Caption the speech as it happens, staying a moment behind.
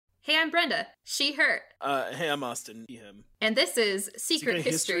Hey, I'm Brenda. She, her. Hey, I'm Austin. He, him. And this is Secret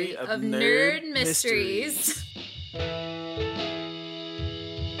History of Nerd Mysteries.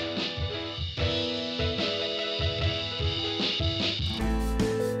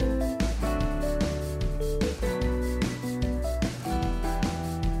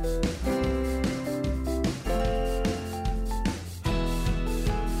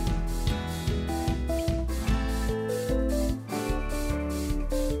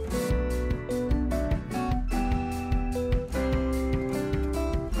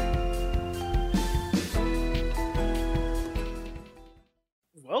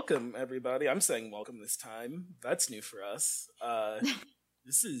 Welcome, everybody. I'm saying welcome this time. That's new for us.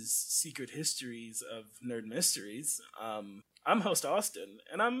 This is Secret Histories of Nerd Mysteries. I'm host Austin,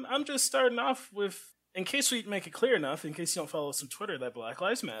 and I'm just starting off with, in case we make it clear enough, in case you don't follow us on Twitter, that Black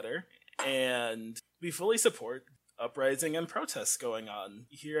Lives Matter, and we fully support uprising and protests going on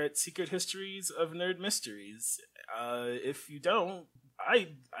here at Secret Histories of Nerd Mysteries. If you don't, I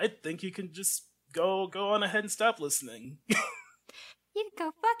think you can just go on ahead and stop listening. You can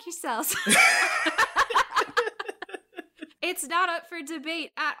go fuck yourselves. It's not up for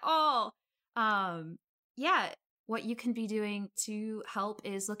debate at all. Yeah, what you can be doing to help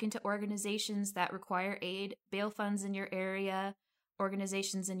is look into organizations that require aid, bail funds in your area,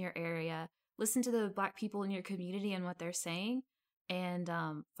 organizations in your area. Listen to the Black people in your community and what they're saying, and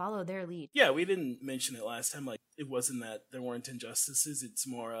follow their lead. Yeah, we didn't mention it last time. Like, it wasn't that there weren't injustices. It's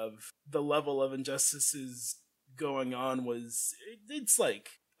more of the level of injustices going on was, it's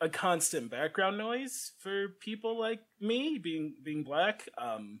like a constant background noise for people like me being Black.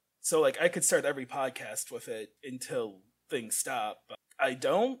 So like I could start every podcast with it until things stop, but I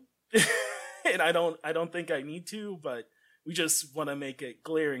don't. And I don't think I need to, but we just want to make it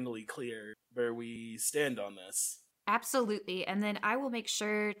glaringly clear where we stand on this. Absolutely. And then I will make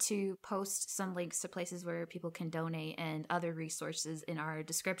sure to post some links to places where people can donate and other resources in our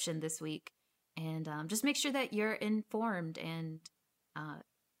description this week. And just make sure that you're informed and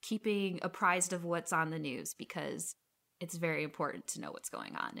keeping apprised of what's on the news, because it's very important to know what's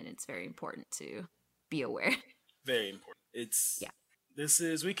going on, and it's very important to be aware. Very important.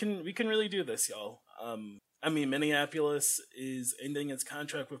 We can really do this, y'all. I mean, Minneapolis is ending its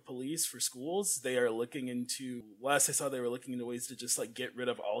contract with police for schools. They are looking into, last I saw, they were looking into ways to just like get rid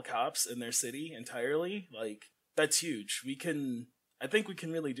of all cops in their city entirely. Like, that's huge. I think we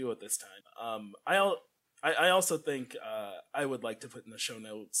can really do it this time. I also think I would like to put in the show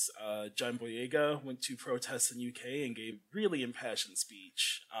notes, John Boyega went to protests in UK and gave really impassioned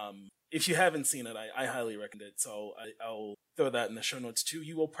speech. If you haven't seen it, I highly recommend it, so I'll throw that in the show notes too.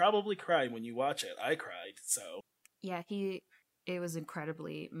 You will probably cry when you watch it. I cried, so. Yeah, it was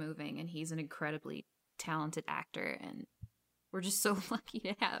incredibly moving, and he's an incredibly talented actor, and we're just so lucky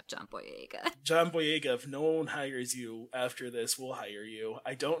to have John Boyega. John Boyega, if no one hires you after this, we'll hire you.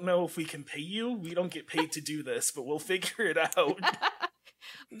 I don't know if we can pay you. We don't get paid to do this, but we'll figure it out.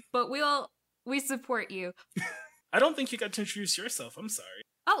 But we support you. I don't think you got to introduce yourself. I'm sorry.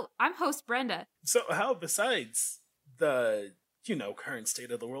 Oh, I'm host Brenda. So how, besides the, current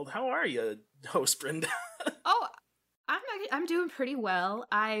state of the world, how are you, host Brenda? Oh, I'm doing pretty well.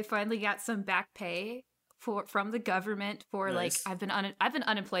 I finally got some back pay from the government for nice. Like I've been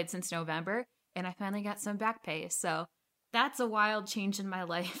unemployed since November, and I finally got some back pay. So that's a wild change in my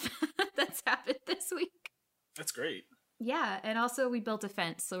life that's happened this week. That's great. Yeah, and also we built a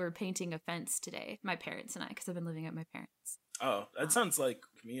fence, so we're painting a fence today, my parents and I, because I've been living at my parents'. Oh, that sounds like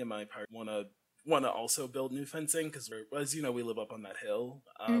me and my parents want to also build new fencing, because as you know, we live up on that hill.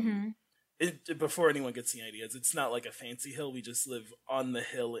 Before anyone gets any ideas, it's not like a fancy hill. We just live on the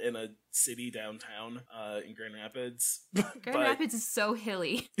hill in a city downtown in Grand Rapids. Grand Rapids is so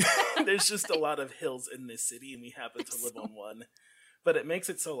hilly. There's just a lot of hills in this city, and we happen to live on one. But it makes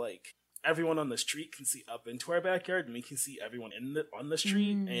it so like everyone on the street can see up into our backyard, and we can see everyone on the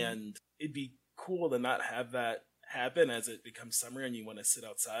street. And it'd be cool to not have that happen as it becomes summer and you want to sit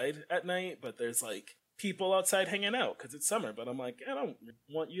outside at night, but there's like people outside hanging out because it's summer, but I'm like, I don't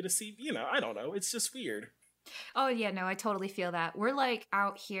want you to see, I don't know. It's just weird. Oh, yeah, no, I totally feel that. We're like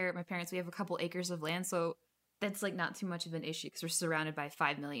out here, my parents, we have a couple acres of land, so that's like not too much of an issue because we're surrounded by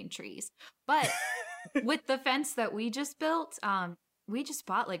 5 million trees. But with the fence that we just built, we just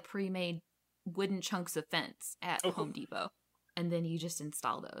bought like pre-made wooden chunks of fence at Home Depot, and then you just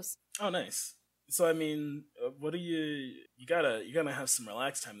install those. Oh, nice. So, I mean, what do you gotta have some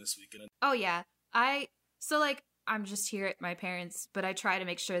relaxed time this weekend. Oh, yeah. I'm just here at my parents', but I try to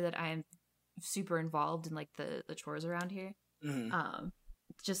make sure that I'm super involved in like the chores around here.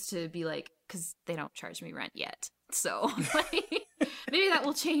 Just to be like because they don't charge me rent yet. So like, maybe that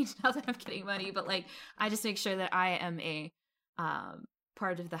will change now that I'm getting money. But like, I just make sure that I am a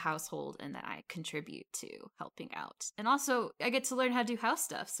part of the household and that I contribute to helping out. And also, I get to learn how to do house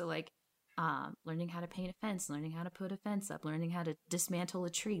stuff. So like, learning how to paint a fence, learning how to put a fence up, learning how to dismantle a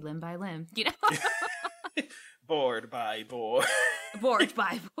tree limb by limb. You know, board by board, board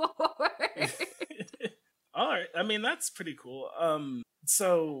by board. All right, I mean that's pretty cool.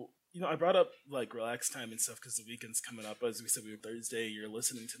 So I brought up like relax time and stuff because the weekend's coming up. As we said, we have Thursday. You're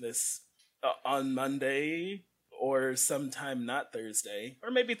listening to this on Monday or sometime not Thursday,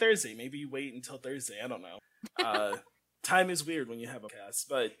 or maybe Thursday. Maybe you wait until Thursday. I don't know. Time is weird when you have a cast,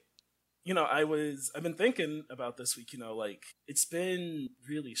 but I've been thinking about this week. Like it's been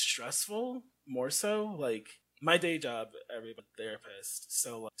really stressful. More so, like my day job, everybody's a therapist.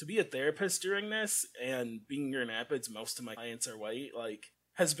 So to be a therapist during this and being near Rapids, most of my clients are white. Like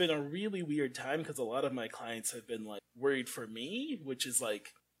has been a really weird time because a lot of my clients have been like worried for me, which is like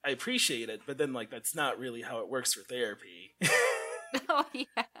I appreciate it, but then like that's not really how it works for therapy. Oh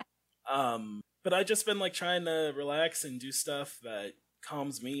yeah. But I just been like trying to relax and do stuff that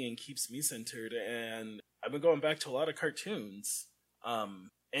calms me and keeps me centered, and I've been going back to a lot of cartoons.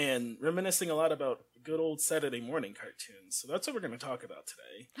 And reminiscing a lot about good old Saturday morning cartoons. So that's what we're going to talk about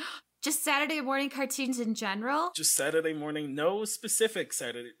today. Just Saturday morning cartoons in general? Just Saturday morning, no specific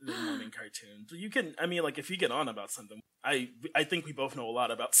Saturday morning cartoons. You can, I mean, like if you get on about something, I think we both know a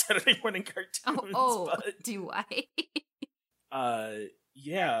lot about Saturday morning cartoons. Oh, but, do I?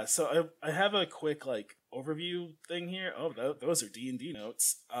 Yeah, so I have a quick like overview thing here. Oh, those are D&D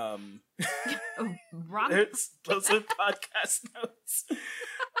notes. Those are podcast notes.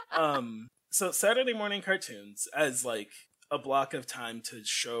 So Saturday morning cartoons as like a block of time to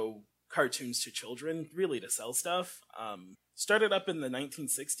show cartoons to children, really to sell stuff. Started up in the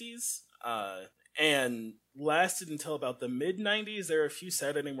 1960s, and lasted until about the mid 90s. There are a few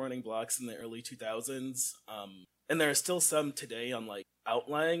Saturday morning blocks in the early 2000s. And there are still some today on like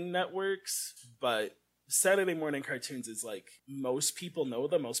outlying networks, but Saturday morning cartoons is like most people know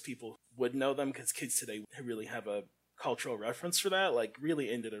them. Most people would know them because kids today really have a cultural reference for that. Like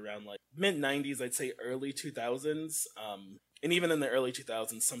really ended around like mid 90s, I'd say early 2000s. And even in the early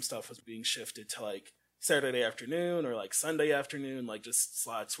 2000s, some stuff was being shifted to like Saturday afternoon or like Sunday afternoon, like just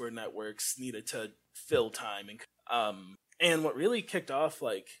slots where networks needed to fill time. And what really kicked off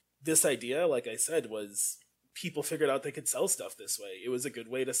like this idea, like I said, was people figured out they could sell stuff this way. It was a good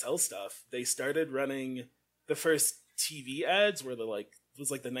way to sell stuff. They started running the first TV ads where it was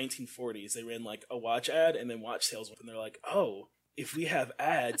like the 1940s. They ran like a watch ad and then watch sales, and they're like, oh, if we have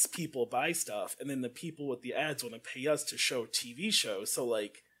ads, people buy stuff, and then the people with the ads want to pay us to show TV shows. So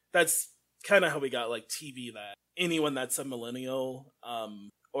like that's kind of how we got like TV, that anyone that's a millennial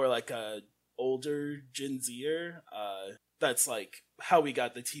or like a older Gen Zer, that's like how we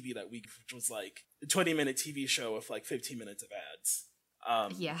got the TV that week, which was like a 20-minute TV show with like 15 minutes of ads.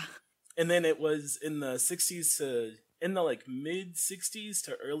 Yeah. And then it was in the 60s to in the like mid 60s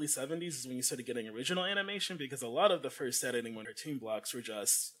to early 70s is when you started getting original animation, because a lot of the first Saturday morning cartoon blocks were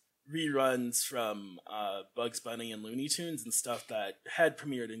just reruns from Bugs Bunny and Looney Tunes and stuff that had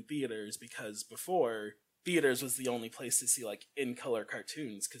premiered in theaters, because before theaters was the only place to see like in color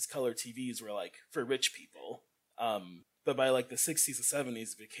cartoons, because color TVs were like for rich people. But by like the 60s to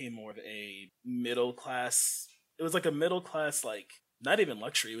 70s, it became more of a middle class. It was like a middle class, like not even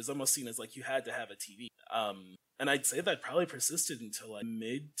luxury. It was almost seen as like you had to have a TV. And I'd say that probably persisted until like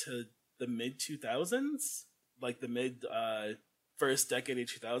mid 2000s, like the mid first decade of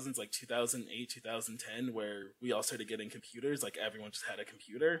 2000s, like 2008, 2010, where we all started getting computers. Like everyone just had a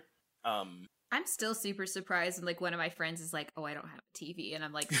computer. I'm still super surprised, and like one of my friends is like, "Oh, I don't have a TV," and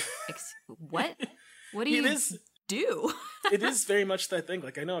I'm like, "What? What do you do?" It is very much that thing.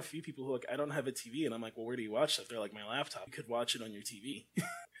 Like I know a few people who like, I don't have a TV, and I'm like, well, where do you watch stuff? They're like, my laptop. You could watch it on your TV.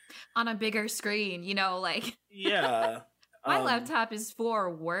 On a bigger screen, like. Yeah. My laptop is for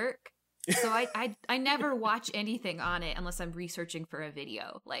work, so I never watch anything on it unless I'm researching for a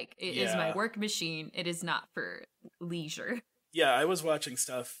video. Like it is my work machine. It is not for leisure. Yeah, I was watching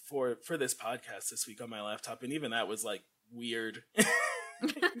stuff for this podcast this week on my laptop, and even that was like weird.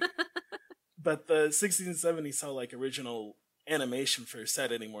 But the 60s and 70s saw like original animation for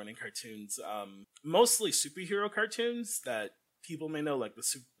Saturday morning cartoons, mostly superhero cartoons that people may know, like the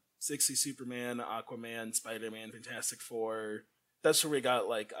 60s Superman, Aquaman, Spider-Man, Fantastic Four. That's where we got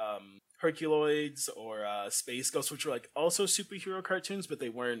like Herculoids or Space Ghost, which were like also superhero cartoons, but they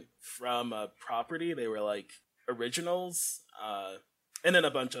weren't from a property. They were like originals, and then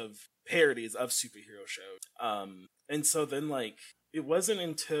a bunch of parodies of superhero shows. And so then like it wasn't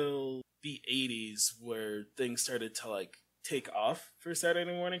until the 80s where things started to like take off for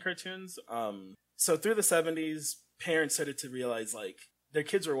Saturday morning cartoons. So through the 70s, parents started to realize like their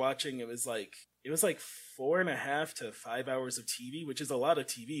kids were watching. It was like 4.5 to 5 hours of TV, which is a lot of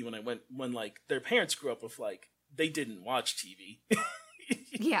TV when like their parents grew up with like they didn't watch TV.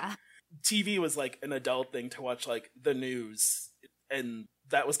 Yeah. TV was like an adult thing to watch, like the news, and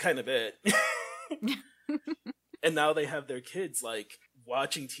that was kind of it. And now they have their kids like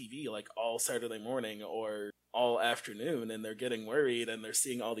watching TV like all Saturday morning or all afternoon, and they're getting worried, and they're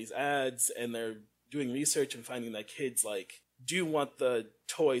seeing all these ads, and they're doing research and finding that kids like do want the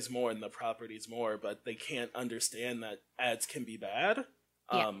toys more and the properties more, but they can't understand that ads can be bad.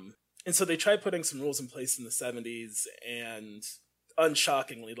 Yeah. And so they tried putting some rules in place in the 70s, and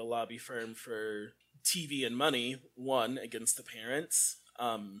unshockingly, the lobby firm for TV and money won against the parents.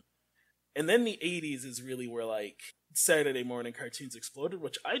 And then the 80s is really where like Saturday morning cartoons exploded,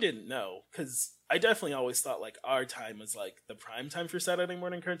 which I didn't know, because I definitely always thought like our time was like the prime time for Saturday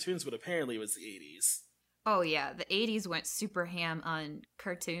morning cartoons, but apparently it was the 80s. Oh yeah, the 80s went super ham on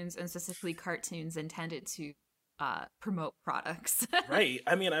cartoons, and specifically cartoons intended to promote products. Right.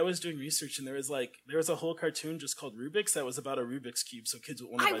 I mean, I was doing research, and there was a whole cartoon just called Rubik's that was about a Rubik's Cube, so kids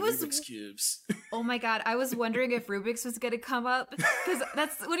would want to buy Rubik's Cubes. Oh my god, I was wondering if Rubik's was going to come up, because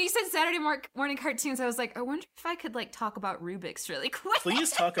that's when you said Saturday morning cartoons, I was like, I wonder if I could like talk about Rubik's really quick.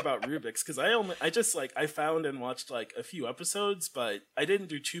 Please talk about Rubik's, because I found and watched like a few episodes, but I didn't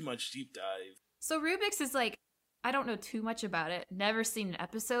do too much deep dive. So Rubik's is like, I don't know too much about it, never seen an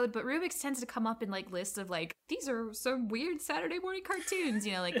episode, but Rubik's tends to come up in like lists of like, these are some weird Saturday morning cartoons,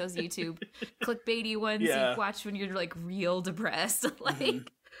 you know, like those YouTube clickbaity ones you watch when you're like real depressed.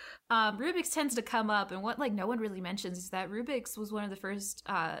 Like, Rubik's tends to come up, and what like no one really mentions is that Rubik's was one of the first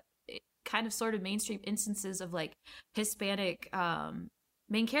kind of sort of mainstream instances of like Hispanic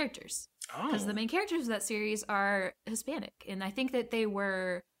main characters. Because the main characters of that series are Hispanic, and I think that they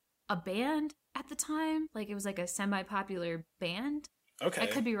were a band at the time, like it was like a semi-popular band. Okay, I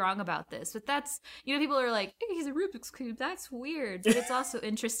could be wrong about this, but that's, you know, people are like, hey, he's a Rubik's Cube, that's weird, but it's also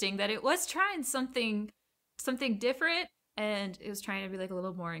interesting that it was trying something different, and it was trying to be like a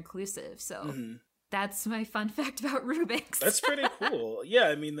little more inclusive. So that's my fun fact about Rubik's. That's pretty cool. Yeah,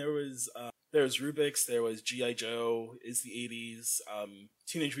 I mean, there was Rubik's, there was G.I. Joe is the 80s,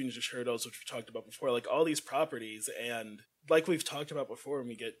 Teenage Mutant Ninja Turtles, which we talked about before, like all these properties, and like we've talked about before when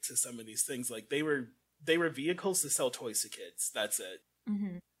we get to some of these things, like they were vehicles to sell toys to kids. That's it.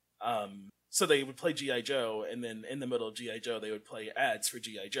 So they would play G.I. Joe, and then in the middle of G.I. Joe, they would play ads for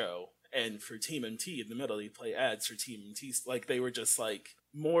G.I. Joe. And for Team MT, in the middle, they'd play ads for Team MT. Like, they were just, like,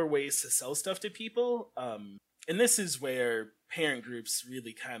 more ways to sell stuff to people. And this is where parent groups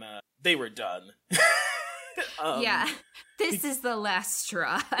really kind of, they were done. Yeah, this is the last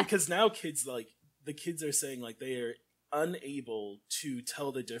straw. Because now kids, like, the kids are saying, like, they are unable to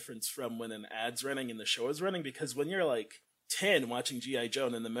tell the difference from when an ad's running and the show is running, because when you're like 10 watching G.I. Joe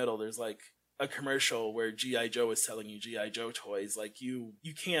and in the middle there's like a commercial where G.I. Joe is selling you G.I. Joe toys, like you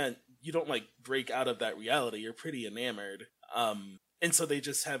don't like break out of that reality. You're pretty enamored. And so they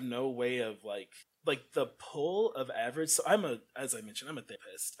just have no way of like the pull of average. So as I mentioned, I'm a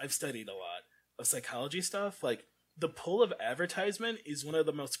therapist. I've studied a lot of psychology stuff. Like, the pull of advertisement is one of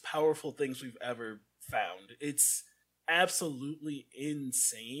the most powerful things we've ever found. It's absolutely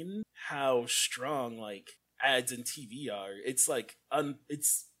insane how strong like ads and TV are. It's like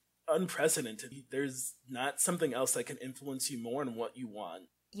it's unprecedented. There's not something else that can influence you more in what you want.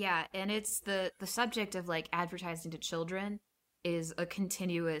 Yeah, and it's the subject of like advertising to children is a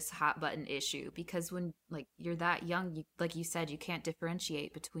continuous hot button issue, because when like you're that young, like you said, you can't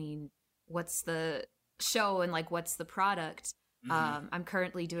differentiate between what's the show and like what's the product. I'm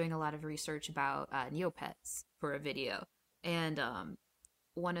currently doing a lot of research about Neopets for a video, and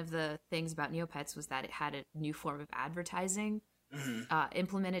one of the things about Neopets was that it had a new form of advertising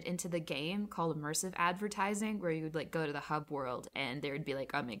implemented into the game called immersive advertising, where you would like go to the hub world and there would be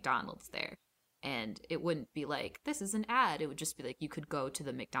like a McDonald's there, and it wouldn't be like, this is an ad. It would just be like you could go to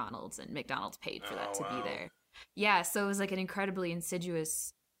the McDonald's and McDonald's paid for that to be there. Yeah, so it was like an incredibly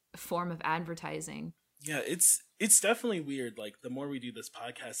insidious form of advertising. Yeah, it's definitely weird, like, the more we do this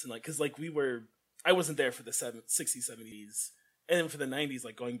podcast, and like, because like I wasn't there for the 60s, 70s, and then for the 90s,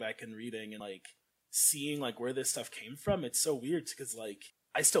 like going back and reading and like seeing like where this stuff came from. It's so weird, because like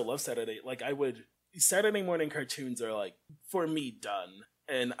I still love Saturday. Like, Saturday morning cartoons are like, for me, done,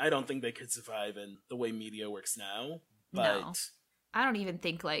 and I don't think they could survive in the way media works now. But no, I don't even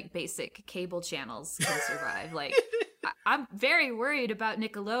think like basic cable channels can survive. Like, I'm very worried about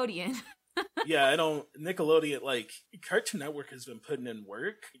Nickelodeon. Yeah, I don't. Nickelodeon, like Cartoon Network has been putting in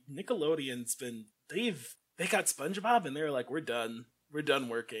work. Nickelodeon's been they got SpongeBob and they're like, we're done. We're done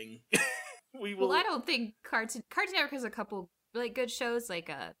working. We will. Well, I don't think Cartoon Network has a couple really good shows, like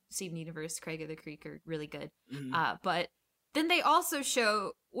Steven Universe, Craig of the Creek are really good. But then they also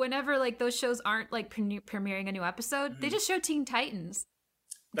show whenever like those shows aren't like premiering a new episode, they just show Teen Titans.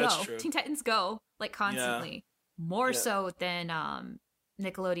 That's true. Teen Titans Go, like constantly. More so than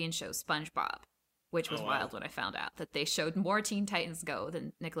Nickelodeon shows SpongeBob, which was wild when I found out that they showed more Teen Titans Go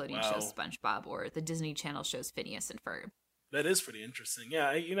than Nickelodeon shows SpongeBob or the Disney Channel shows Phineas and Ferb. That is pretty interesting. Yeah,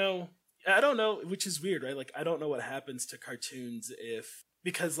 I don't know, which is weird, right? Like, I don't know what happens to cartoons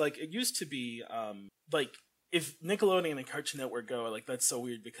because like it used to be, like if Nickelodeon and Cartoon Network Go, like that's so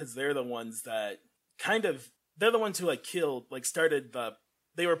weird because they're the ones that they're the ones who like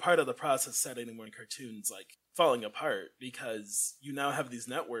they were part of the process of Saturday morning cartoons, like falling apart because you now have these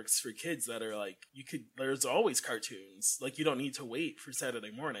networks for kids that are like, there's always cartoons. Like you don't need to wait for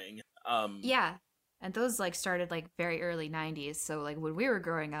Saturday morning. Yeah. And those like started like very early 90s. So like when we were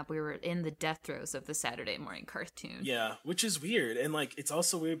growing up, we were in the death throes of the Saturday morning cartoon. Yeah, which is weird. And like it's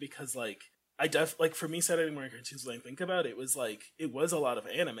also weird because like like for me, Saturday morning cartoons, when I think about it, it was a lot of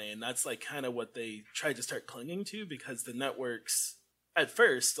anime, and that's like kind of what they tried to start clinging to because the networks at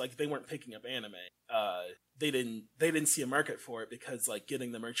first, like they weren't picking up anime. They didn't see a market for it because like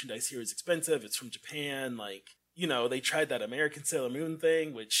getting the merchandise here is expensive. It's from Japan. Like, they tried that American Sailor Moon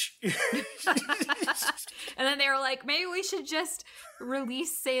thing, which and then they were like, maybe we should just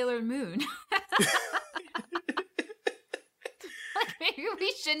release Sailor Moon. Like maybe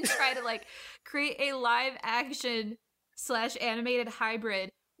we shouldn't try to like create a live action / animated hybrid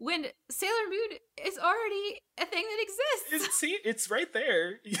when Sailor Moon is already a thing that exists. It's right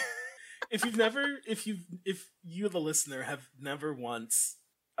there. If you the listener have never once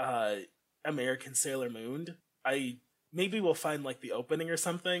American Sailor Moon, maybe we'll find like the opening or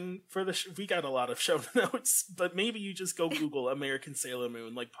something for we got a lot of show notes, but maybe you just go Google American Sailor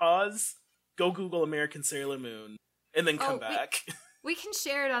Moon, like pause, go Google American Sailor Moon, and then come back. We can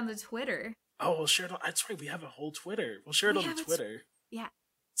share it on the Twitter. Oh, we'll share it that's right, we have a whole Twitter. We'll share it on the Twitter. Yeah.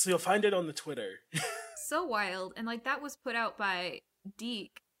 So you'll find it on the Twitter. So wild. And like that was put out by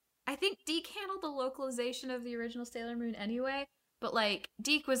Deke. I think Deke handled the localization of the original Sailor Moon anyway, but like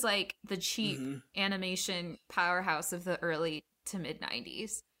Deke was like the cheap animation powerhouse of the early to mid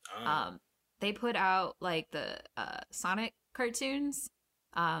 90s. They put out like the Sonic cartoons.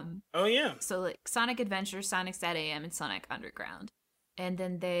 Oh yeah. So like Sonic Adventure, Sonic Sat AM, and Sonic Underground. And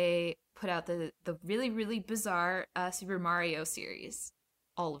then they put out the really, really bizarre Super Mario series.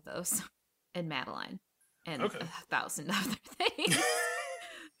 All of those. And Madeline. And 1,000 other things.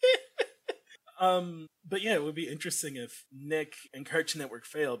 But yeah, it would be interesting if Nick and Cartoon Network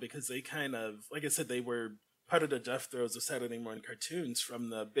fail because they kind of, like I said, they were part of the death throes of Saturday morning cartoons from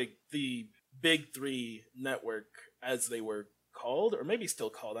the big three network, as they were called, or maybe still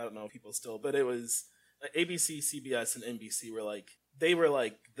called. I don't know if people still, but it was ABC, CBS, and NBC they were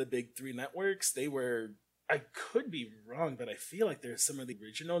like the big three networks. I could be wrong, but I feel like they're some of the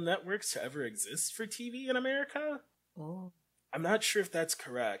original networks to ever exist for TV in America. Oh. I'm not sure if that's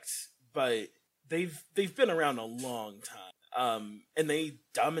correct, but they've been around a long time. And they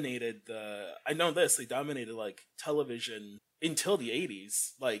dominated they dominated like television until the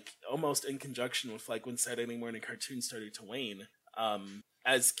 80s, like almost in conjunction with like when Saturday morning cartoons started to wane.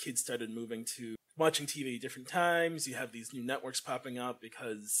 As kids started moving to watching TV at different times, you have these new networks popping up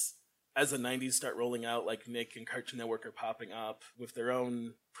because as the 90s start rolling out, like Nick and Cartoon Network are popping up with their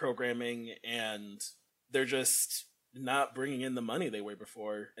own programming, and they're just not bringing in the money they were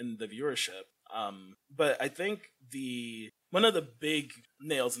before and the viewership. But I think one of the big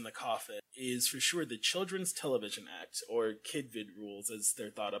nails in the coffin is for sure the Children's Television Act, or KidVid rules as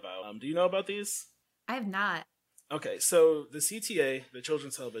they're thought about. Do you know about these? I have not. Okay, so the CTA, the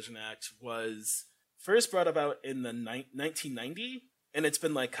Children's Television Act, was first brought about in the 1990, and it's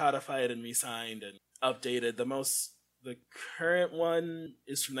been like codified and re-signed and updated. The current one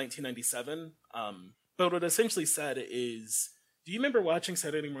is from 1997. But what it essentially said is, do you remember watching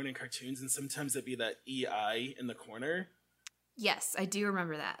Saturday morning cartoons and sometimes there'd be that EI in the corner? Yes, I do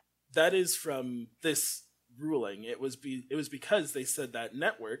remember that. That is from this ruling. It was because they said that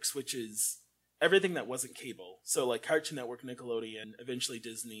networks, which is everything that wasn't cable, so like Cartoon Network, Nickelodeon, eventually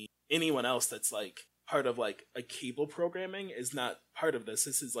Disney, anyone else that's like part of like a cable programming is not part of this.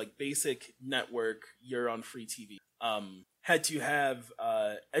 This is like basic network, you're on free TV. Had to have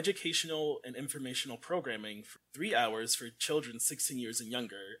educational and informational programming for 3 hours for children 16 years and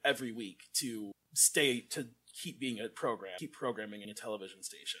younger every week to keep being keep programming in a television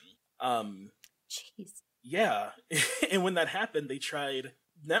station. Jeez. Yeah. And when that happened,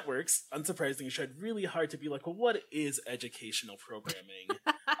 networks, unsurprisingly, tried really hard to be like, well, what is educational programming?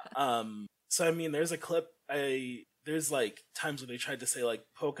 So I mean, there's a clip, there's like times where they tried to say like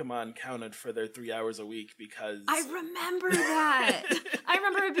Pokemon counted for their 3 hours a week because I remember that. I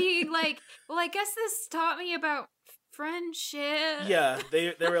remember it being like, well, I guess this taught me about friendship. Yeah,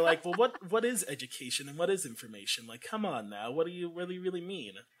 they were like, well, what is education and what is information? Like, come on now, what do you really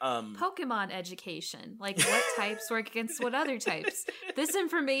mean? Pokemon education, like what types work against what other types. This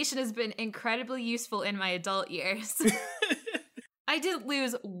information has been incredibly useful in my adult years. I didn't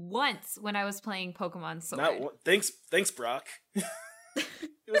lose once when I was playing Pokemon Sword. Thanks, Brock. It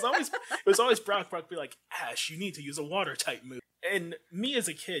was always Brock. Brock be like, Ash, you need to use a water type move. And me as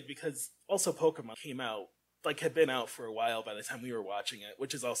a kid, because also Pokemon came out, like had been out for a while by the time we were watching it,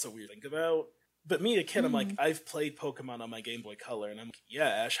 which is also weird to think about. But me, a kid, I'm like, I've played Pokemon on my Game Boy Color, and I'm like, yeah,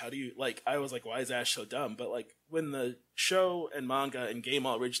 Ash, how do you, like, I was like, why is Ash so dumb? But like, when the show and manga and game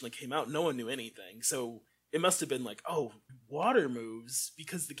all originally came out, no one knew anything. So it must have been like, oh, water moves,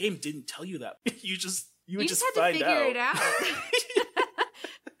 because the game didn't tell you that. you would just had find to figure it out.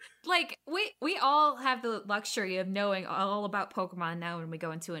 Like, we all have the luxury of knowing all about Pokemon now when we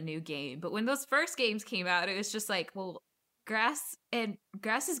go into a new game. But when those first games came out, it was just like, well, grass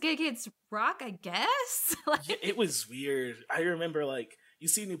is good against rock, I guess? Like, yeah, it was weird. I remember, like, you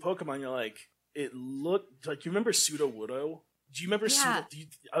see new Pokemon, you're like, it looked, like, you remember Sudowoodo? Do you remember yeah.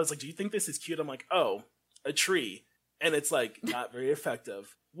 I was like, do you think this is cute? I'm like, oh, a tree. And it's, like, not very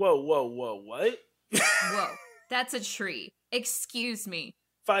effective. Whoa, what? Whoa, that's a tree. Excuse me.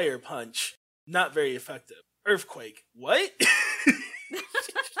 Fire punch, not very effective. Earthquake, what? What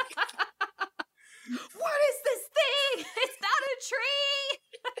is this thing? It's not a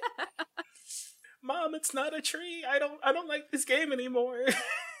tree. Mom, it's not a tree. I don't like this game anymore.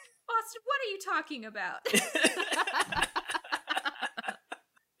 Austin, what are you talking about?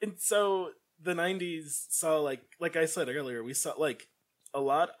 And so the 90s saw, like I said earlier, we saw like a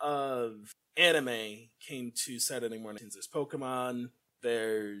lot of anime came to Saturday mornings. There's Pokemon.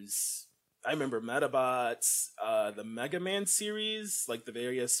 There's, I remember Metabots, the Mega Man series, like the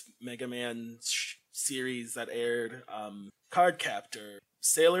various Mega Man series that aired, Card Captor,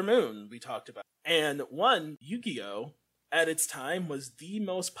 Sailor Moon, we talked about. And one, Yu-Gi-Oh! At its time was the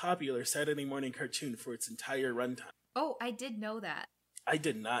most popular Saturday morning cartoon for its entire runtime. Oh, I did know that. I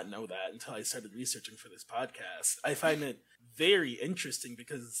did not know that until I started researching for this podcast. I find it very interesting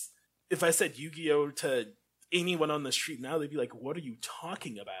because if I said Yu-Gi-Oh! To anyone on the street now, they'd be like, what are you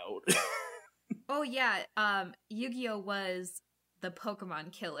talking about? Oh yeah, Yu-Gi-Oh! Was the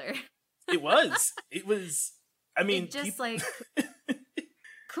Pokemon killer. It was, I mean, it just like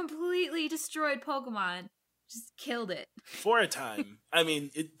completely destroyed Pokemon, just killed it for a time. I mean,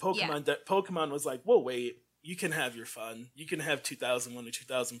 Pokemon was like, whoa, wait, you can have your fun, you can have 2001 to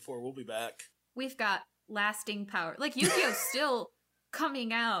 2004, we'll be back. We've got lasting power. Like, Yu-Gi-Oh's still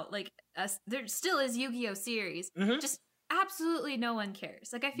coming out, like there still is Yu-Gi-Oh! Series. Just absolutely no one cares.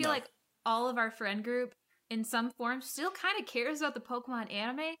 Like, I feel like all of our friend group in some form still kind of cares about the Pokemon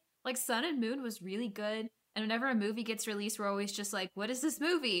anime. Like, Sun and Moon was really good, and whenever a movie gets released, we're always just like, what is this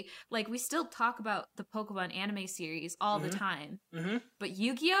movie? Like, we still talk about the Pokemon anime series all the time. But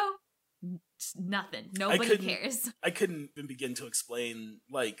Yu-Gi-Oh! Nothing. Nobody cares. I couldn't even begin to explain,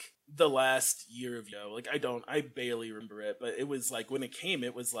 like, the last year of Yu-Gi-Oh! Like, I barely remember it, but it was like, when it came,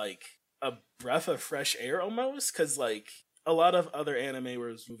 it was like a breath of fresh air almost, because like a lot of other anime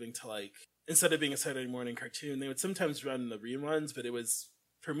was moving to, like, instead of being a Saturday morning cartoon, they would sometimes run the reruns, but it was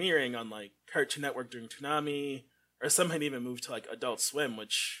premiering on like Cartoon Network during Toonami, or some had even moved to like Adult Swim,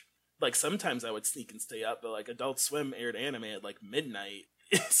 which like sometimes I would sneak and stay up, but like Adult Swim aired anime at like midnight.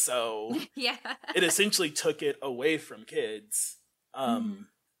 So yeah, it essentially took it away from kids.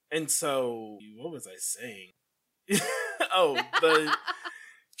 And so what was I saying? Oh, the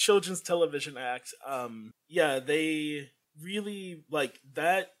Children's Television Act. Yeah, they really, like,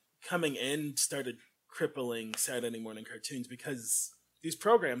 that coming in started crippling Saturday morning cartoons because these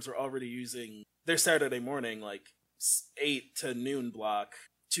programs were already using their Saturday morning, like, 8 to noon block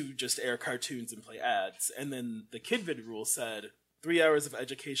to just air cartoons and play ads. And then the KidVid rule said 3 hours of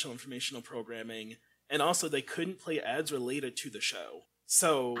educational informational programming, and also they couldn't play ads related to the show.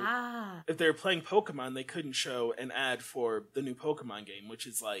 So if they were playing Pokemon, they couldn't show an ad for the new Pokemon game, which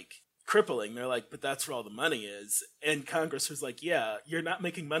is like crippling. They're like, but that's where all the money is. And Congress was like, yeah, you're not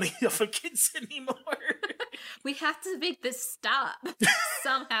making money off of kids anymore. We have to make this stop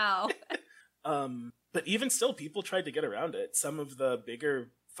somehow. But even still, people tried to get around it. Some of the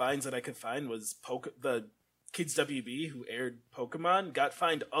bigger fines that I could find was Kids WB, who aired Pokemon, got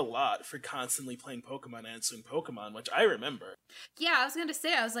fined a lot for constantly playing Pokemon ads doing Pokemon, which I remember. Yeah, I was going to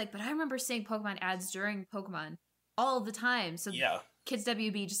say, I was like, but I remember seeing Pokemon ads during Pokemon all the time. So yeah. Kids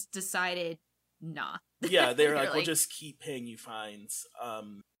WB just decided, nah. Yeah, they were like, we'll just keep paying you fines.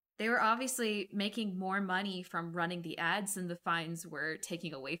 They were obviously making more money from running the ads than the fines were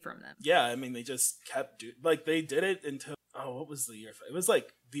taking away from them. Yeah, I mean, they just kept like, they did it until, what was the year? It was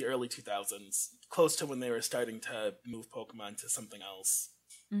like the early 2000s, close to when they were starting to move Pokemon to something else.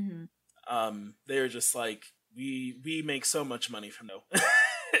 Mm-hmm. They were just like, we make so much money from no.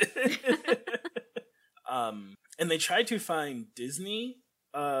 And they tried to fine Disney,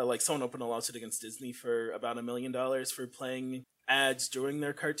 like someone opened a lawsuit against Disney for about $1 million for playing ads during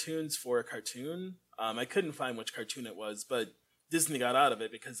their cartoons for a cartoon. I couldn't find which cartoon it was, but Disney got out of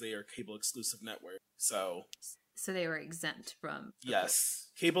it because they are a cable exclusive network. So they were exempt from. Yes,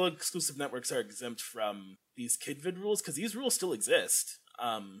 cable exclusive networks are exempt from these KidVid rules because these rules still exist.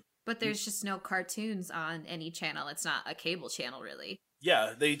 But there's just no cartoons on any channel. It's not a cable channel, really.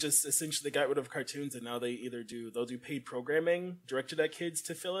 Yeah, they just essentially got rid of cartoons, and now they'll do paid programming directed at kids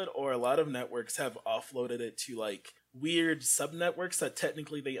to fill it, or a lot of networks have offloaded it to like weird sub networks that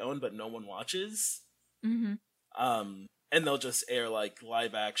technically they own but no one watches. Mm-hmm. And they'll just air like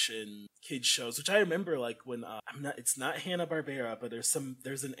live action kids shows, which I remember like when it's not Hanna-Barbera, but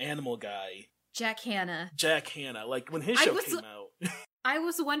there's an animal guy. Jack Hanna, like when his show came out. I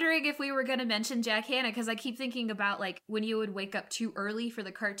was wondering if we were going to mention Jack Hanna, because I keep thinking about like when you would wake up too early for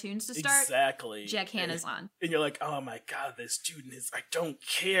the cartoons to start. Exactly. Jack Hanna's on. And you're like, oh my god, this dude I don't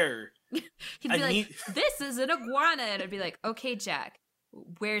care. He'd be this is an iguana. And I'd be like, okay, Jack,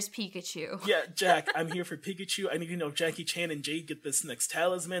 where's Pikachu? Yeah, Jack, I'm here for Pikachu. I need to know if Jackie Chan and Jade get this next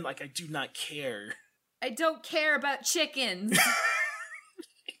talisman. Like, I do not care. I don't care about chickens.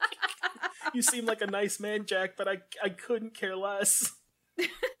 You seem like a nice man, Jack, but I couldn't care less.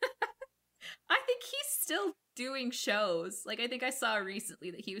 I think he's still doing shows. Like, I think I saw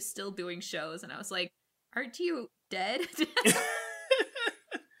recently that he was still doing shows, and I was like, aren't you dead?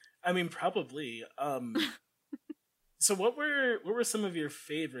 I mean, probably. So what were some of your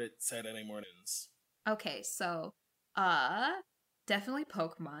favorite Saturday mornings? Okay, so definitely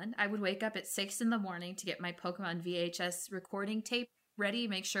Pokemon. I would wake up at 6 a.m. to get my Pokemon VHS recording tape ready,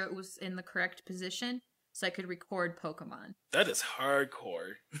 make sure it was in the correct position so I could record Pokemon. That is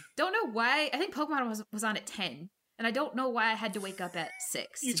hardcore. Don't know why. I think Pokemon was on at 10, and I don't know why I had to wake up at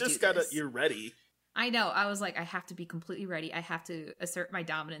 6. You just you're ready. I know. I was like, I have to be completely ready. I have to assert my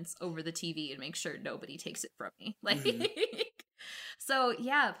dominance over the TV and make sure nobody takes it from me. Like, so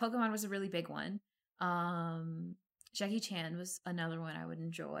yeah, Pokemon was a really big one. Jackie Chan was another one I would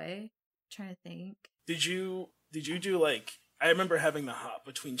enjoy. I'm trying to think. Did you do like? I remember having the hop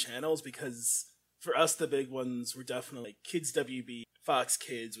between channels because for us the big ones were definitely like Kids WB, Fox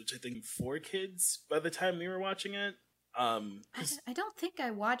Kids, which I think 4 kids by the time we were watching it. I don't think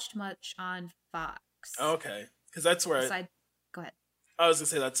I watched much on Fox. Okay, because that's where go ahead. I was gonna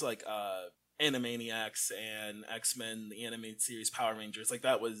say that's like Animaniacs and X-Men, the animated series, Power Rangers. Like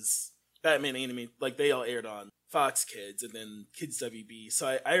that was Batman anime. Like they all aired on Fox Kids and then Kids WB.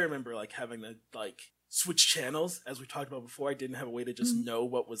 So I remember like having to like switch channels, as we talked about before. I didn't have a way to just know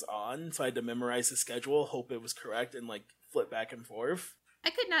what was on, so I had to memorize the schedule, hope it was correct, and like flip back and forth. I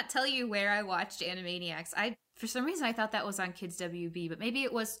could not tell you where I watched Animaniacs. For some reason I thought that was on Kids WB, but maybe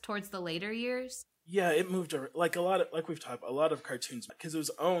it was towards the later years. Yeah, it moved like a lot of cartoons, because it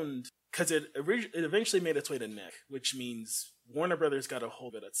was owned, because it eventually made its way to Nick, which means Warner Brothers got a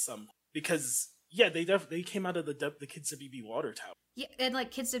hold of it at some, because yeah, they came out of the Kids WB water tower. Yeah, and like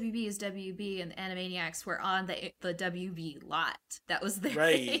Kids WB is WB, and the Animaniacs were on the WB lot. That was their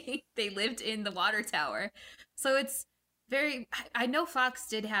thing. They lived in the water tower. So it's very, I know Fox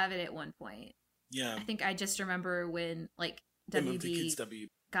did have it at one point. Yeah. I think I just remember when like WB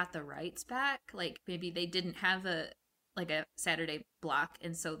got the rights back, like maybe they didn't have a Saturday block,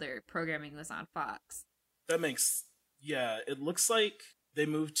 and so their programming was on Fox. It looks like they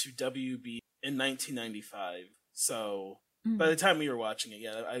moved to WB in 1995. So by the time we were watching it,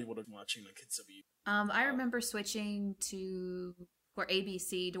 yeah, I would have been watching the Kids WB. I remember switching for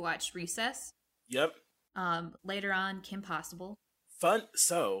ABC to watch Recess. Yep. Later on, Kim Possible. Fun.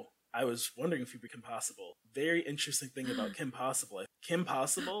 So I was wondering if you'd be Kim Possible. Very interesting thing about Kim Possible. Kim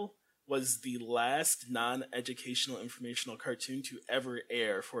Possible was the last non-educational informational cartoon to ever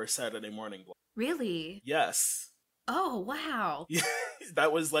air for a Saturday morning block. Really? Yes. Oh, wow. Yeah,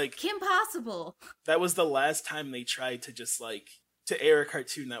 that was like Kim Possible. That was the last time they tried to just like to air a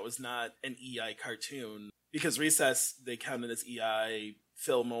cartoon that was not an EI cartoon, because Recess they counted as EI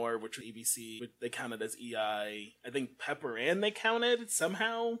Fillmore, which was ABC, which they counted as EI. I think Pepper Ann they counted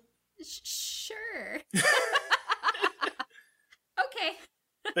somehow. Sure. Okay.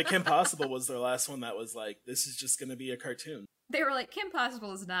 But Kim Possible was their last one that was like, this is just going to be a cartoon. They were like, Kim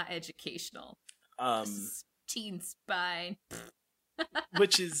Possible is not educational. This is teen spine.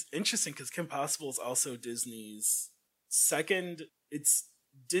 Which is interesting because Kim Possible is also Disney's second. It's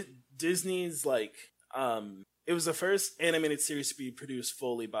Disney's like it was the first animated series to be produced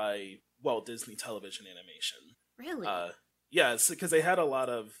fully by Walt Disney Television Animation. Really? Yeah, because they had a lot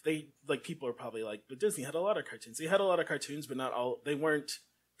of people are probably like, but Disney had a lot of cartoons. They had a lot of cartoons, but not all. They weren't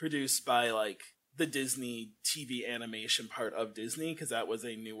produced by like the Disney TV animation part of Disney because that was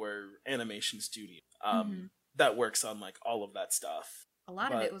a newer animation studio. That works on like all of that stuff. A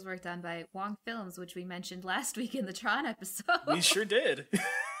lot of it was worked on by Wong Films, which we mentioned last week in the Tron episode. We sure did.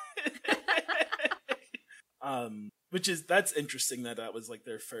 That's interesting that was like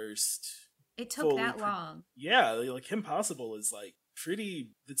their first. It took that long. Yeah, like Kim Possible is like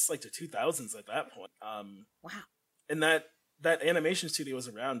it's like the 2000s at that point. Wow. And that animation studio was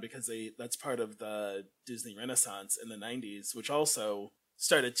around because that's part of the Disney Renaissance in the 90s, which also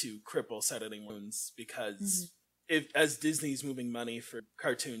started to cripple set editing wounds because as Disney's moving money for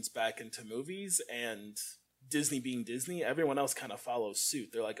cartoons back into movies and Disney being Disney, everyone else kind of follows suit.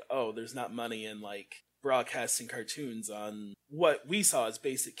 They're like, oh, there's not money in like broadcasting cartoons on what we saw as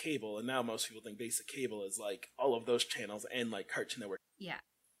basic cable, and now most people think basic cable is like all of those channels and like Cartoon Network. Yeah.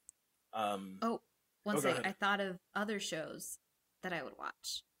 One second. I thought of other shows that I would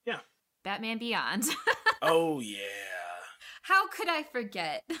watch. Yeah. Batman Beyond. Oh yeah. How could I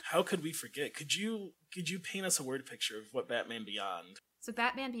forget? How could we forget? Could you paint us a word picture of what Batman Beyond? So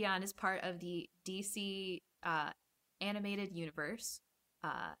Batman Beyond is part of the DC animated universe,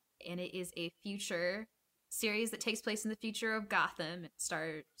 and it is a future series that takes place in the future of Gotham. It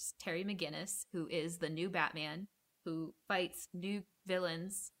stars Terry McGinnis, who is the new Batman, who fights new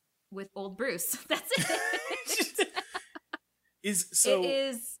villains with old Bruce. That's it.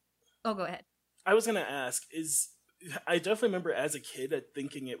 Oh, go ahead. I was gonna ask, I definitely remember as a kid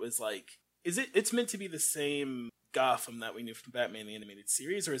thinking it was like, it's meant to be the same Gotham that we knew from Batman the Animated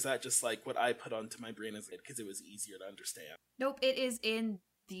Series, or is that just like what I put onto my brain as a kid because it was easier to understand? Nope, it is in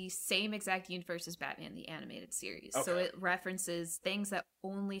the same exact universe as Batman the Animated Series. Okay. So it references things that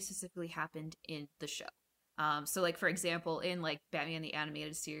only specifically happened in the show. So like, for example, in like Batman the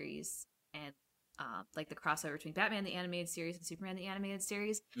Animated Series and like the crossover between Batman the Animated Series and Superman the Animated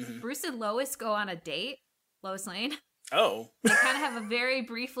Series, Bruce and Lois go on a date. Lois Lane. Oh. They kind of have a very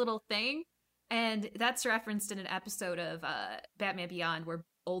brief little thing, and that's referenced in an episode of Batman Beyond where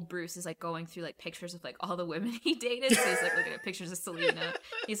old Bruce is like going through like pictures of like all the women he dated. So he's like looking at pictures of Selena,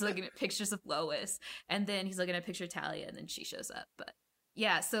 he's looking at pictures of Lois, and then he's looking at a picture of Talia, and then she shows up. But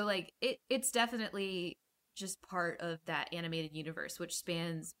yeah, so like it's definitely just part of that animated universe, which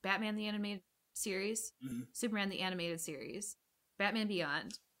spans Batman the Animated Series, Superman the Animated Series, Batman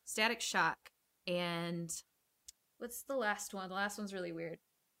Beyond, Static Shock, and what's the last one? The last one's really weird.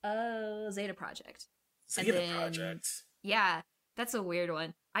 Zeta Project. Project. Yeah, that's a weird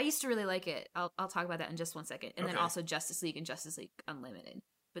one. I used to really like it. I'll talk about that in just one second. And then also Justice League and Justice League Unlimited.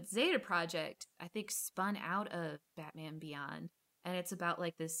 But Zeta Project, I think, spun out of Batman Beyond, and it's about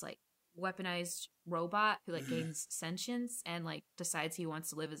like this like weaponized robot who like gains sentience and like decides he wants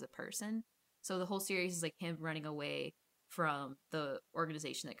to live as a person. So the whole series is like him running away from the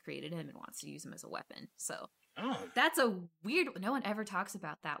organization that created him and wants to use him as a weapon. So that's a weird. No one ever talks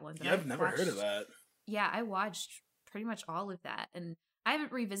about that one. But I've never heard of that. Yeah, I watched pretty much all of that, and I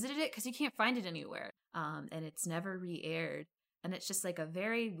haven't revisited it because you can't find it anywhere. And it's never re-aired, and it's just like a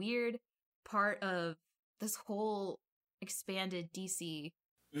very weird part of this whole expanded DC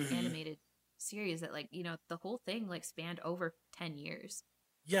animated series that, like, you know, the whole thing like spanned over 10 years.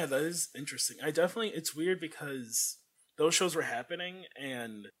 Yeah, that is interesting. It's weird because those shows were happening,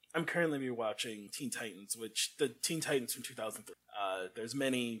 and I'm currently rewatching Teen Titans, which the Teen Titans from 2003. There's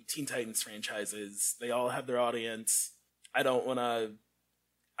many Teen Titans franchises. They all have their audience. I don't want to.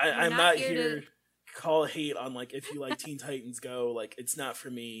 I'm not here to call hate on like if you like Teen Titans Go. Like, it's not for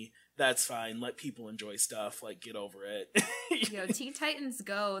me. That's fine. Let people enjoy stuff. Like, get over it. Teen Titans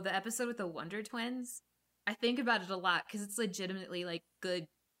Go, the episode with the Wonder Twins. I think about it a lot because it's legitimately like good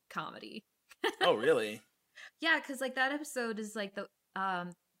comedy. Oh, really? Yeah, because like that episode is like the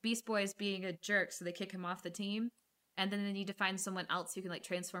Beast Boys being a jerk, so they kick him off the team, and then they need to find someone else who can like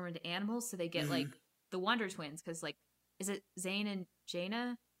transform into animals, so they get like the Wonder Twins. Because like, is it Zane and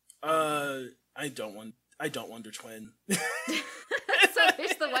Jaina? I don't Wonder Twin. So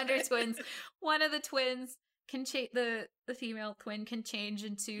there's the Wonder Twins. One of the twins can change, the female twin can change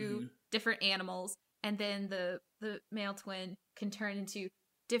into different animals, and then the male twin can turn into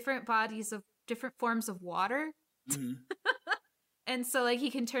different bodies of different forms of water. And so like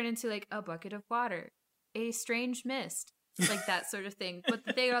he can turn into like a bucket of water, a strange mist, like that sort of thing. But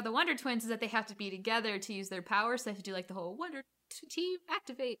the thing about the Wonder Twins is that they have to be together to use their powers. They have to do like the whole Wonder Team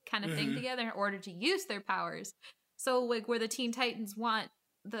activate kind of thing together in order to use their powers. So like where the Teen Titans want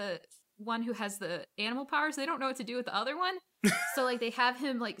the one who has the animal powers, they don't know what to do with the other one. So like they have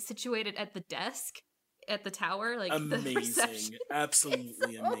him like situated at the desk at the tower, like amazing, absolutely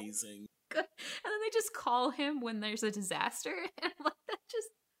so amazing. Good. And then they just call him when there's a disaster, and like that just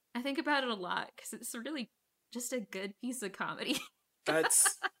I think about it a lot because it's really just a good piece of comedy.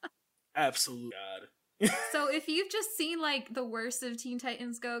 That's absolute god. So if you've just seen like the worst of Teen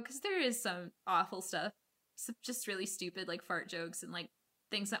Titans Go, because there is some awful stuff, some just really stupid like fart jokes and like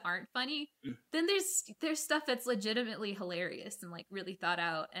things that aren't funny, then there's stuff that's legitimately hilarious and like really thought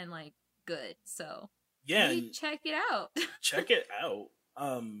out and like good. So yeah, check it out. Check it out.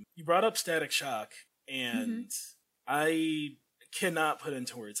 You brought up Static Shock, and I cannot put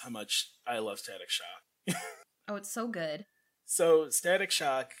into words how much I love Static Shock. Oh, it's so good. So Static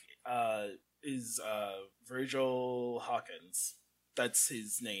Shock is Virgil Hawkins. That's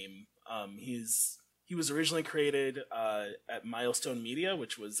his name. He was originally created at Milestone Media,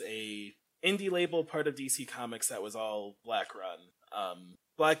 which was a indie label part of DC Comics that was all Black run.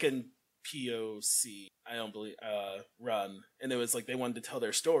 Black and POC, I don't believe, run. And it was like they wanted to tell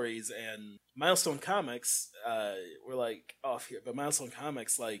their stories, and Milestone Comics were like off here. But Milestone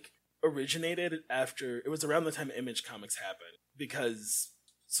Comics like originated after, it was around the time Image Comics happened. Because,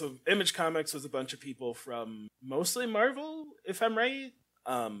 so Image Comics was a bunch of people from mostly Marvel, if I'm right,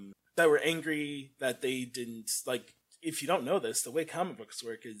 that were angry that they didn't, like, if you don't know this, the way comic books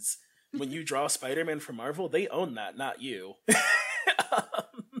work is when you draw Spider-Man for Marvel, they own that, not you.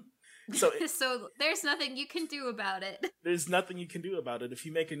 So there's nothing you can do about it. There's nothing you can do about it. If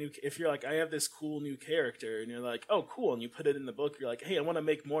you make if you're like, I have this cool new character, and you're like, oh, cool, and you put it in the book, you're like, hey, I want to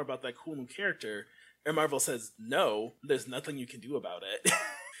make more about that cool new character, and Marvel says, no, there's nothing you can do about it.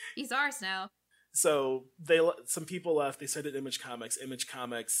 He's ours now. So some people left, they started Image Comics. Image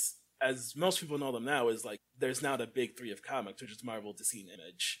Comics, as most people know them now, is like, there's now the big three of comics, which is Marvel, DC, and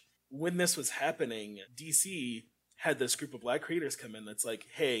Image. When this was happening, DC had this group of Black creators come in that's like,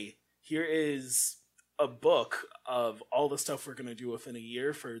 hey, here is a book of all the stuff we're going to do within a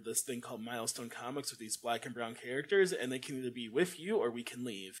year for this thing called Milestone Comics with these Black and brown characters, and they can either be with you or we can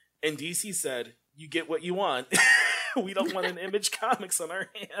leave. And DC said, you get what you want. We don't want an Image Comics on our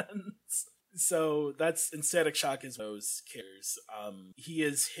hands. So that's, in Static Shock is those characters. He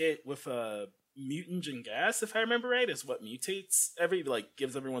is hit with a mutagen gas, if I remember right, is what mutates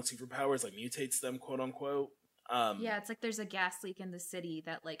gives everyone superpowers, like mutates them, quote unquote. Yeah, it's like there's a gas leak in the city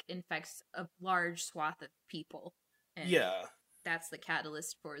that like infects a large swath of people. And yeah, that's the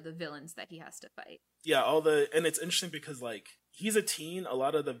catalyst for the villains that he has to fight. Yeah, and it's interesting because like he's a teen. A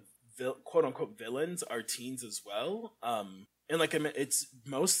lot of the quote unquote villains are teens as well. And like it's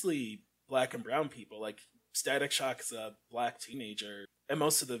mostly Black and brown people. Like Static Shock is a Black teenager, and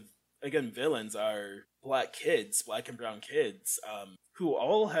most of the villains are Black kids, Black and brown kids. Who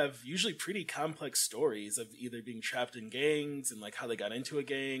all have usually pretty complex stories of either being trapped in gangs and like how they got into a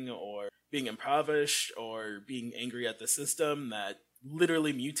gang, or being impoverished, or being angry at the system that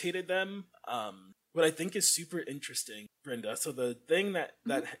literally mutated them. What I think is super interesting, Brenda, so the thing that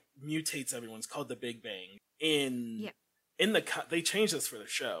mutates everyone's called the Big Bang. They changed this for the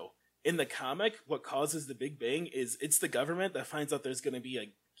show. In the comic, what causes the Big Bang is it's the government that finds out there's going to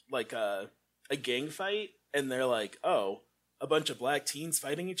be a gang fight, and they're like, oh, a bunch of Black teens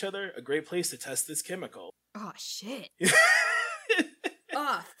fighting each other, a great place to test this chemical. Oh shit.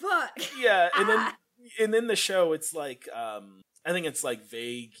 Oh fuck. Yeah, and then the show, it's like I think it's like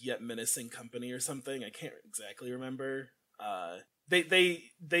Vague Yet Menacing Company or something. I can't exactly remember. They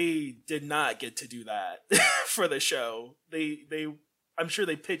did not get to do that for the show. I'm sure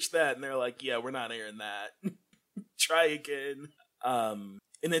they pitched that and they're like, yeah, we're not airing that. Try again. And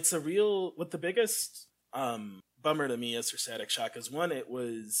it's what the biggest bummer to me is for Static Shock is, one, it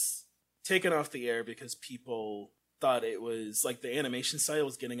was taken off the air because people thought it was like the animation style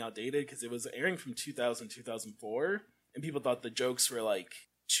was getting outdated because it was airing from 2004, and people thought the jokes were like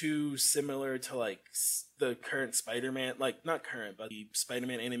too similar to like the current Spider-Man, like not current, but the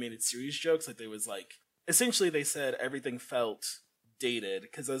Spider-Man animated series jokes. Like they was like, essentially they said everything felt dated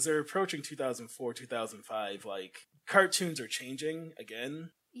because as they're approaching 2004, 2005, like cartoons are changing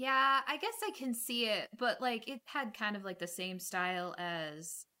again. Yeah, I guess I can see it, but like it had kind of like the same style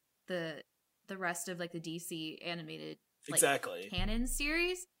as the the rest of like the DC animated exactly canon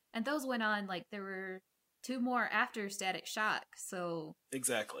series, and those went on like there were 2 more after Static Shock. So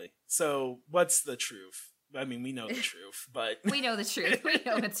exactly. So what's the truth? I mean, we know the truth, but we know the truth. We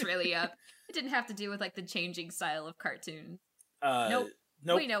know it's really up. It didn't have to do with like the changing style of cartoon. Nope.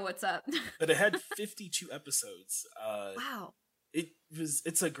 We know what's up. But it had 52 episodes. Wow.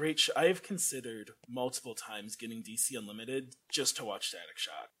 It's a great show. I have considered multiple times getting DC Unlimited just to watch Static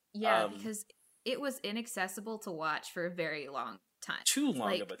Shock. Yeah, because it was inaccessible to watch for a very long time. Too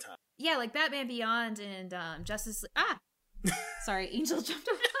long of a time. Yeah, like Batman Beyond and Justice League. Sorry, Angel jumped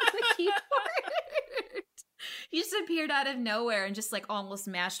on the keyboard. He just appeared out of nowhere and just like almost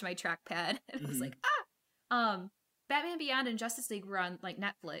mashed my trackpad. And I was like, Batman Beyond and Justice League were on like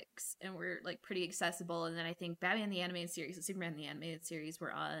Netflix and were like pretty accessible. And then I think Batman the Animated Series and Superman the Animated Series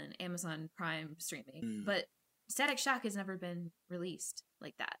were on Amazon Prime streaming. But Static Shock has never been released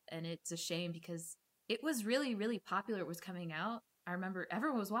like that. And it's a shame because it was really, really popular. It was coming out. I remember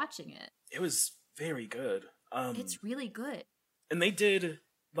everyone was watching it. It was very good. It's really good. And they did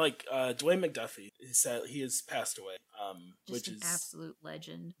like Dwayne McDuffie. He has passed away. Just which an is absolute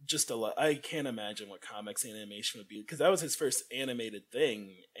legend. Just a lot. I can't imagine what comics animation would be because that was his first animated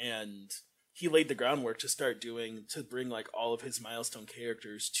thing, and he laid the groundwork to bring like all of his milestone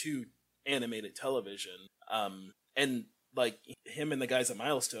characters to animated television. And like him and the guys at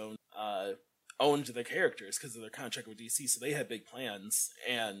Milestone owned the characters because of their contract with DC, so they had big plans.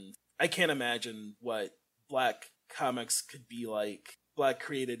 And I can't imagine what Black comics could be like. Black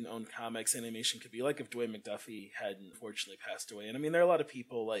created and owned comics animation could be like if Dwayne McDuffie hadn't unfortunately passed away. And I mean, there are a lot of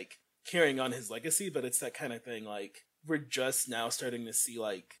people like carrying on his legacy, but it's that kind of thing. Like we're just now starting to see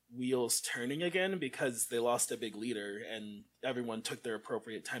like wheels turning again because they lost a big leader and everyone took their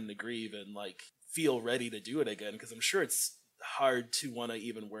appropriate time to grieve and like feel ready to do it again. Because I'm sure it's hard to want to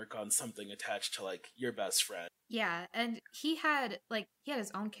even work on something attached to like your best friend. Yeah, and he had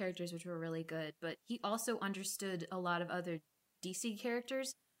his own characters which were really good, but he also understood a lot of other DC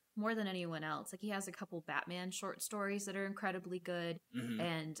characters more than anyone else. Like he has a couple Batman short stories that are incredibly good,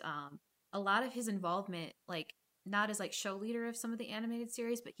 and a lot of his involvement, like not as like show leader of some of the animated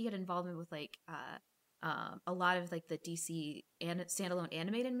series, but he had involvement with like a lot of like the DC standalone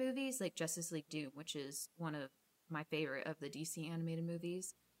animated movies, like Justice League Doom, which is one of my favorite of the DC animated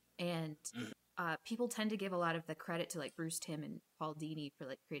movies, and people tend to give a lot of the credit to like Bruce Timm and Paul Dini for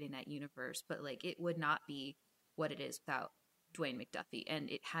like creating that universe, but like it would not be what it is without Dwayne McDuffie, and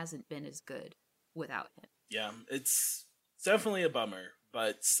it hasn't been as good without him. Yeah, it's definitely a bummer.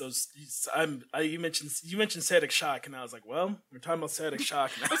 But you mentioned Static Shock, and I was like, well, we're talking about Static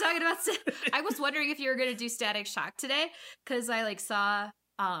Shock now. We're talking about. I was wondering if you were going to do Static Shock today because I like saw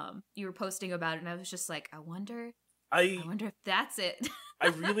you were posting about it, and I was just like, I wonder if that's it. I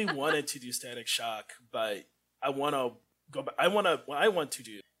really wanted to do Static Shock, but I want to go back. What I want to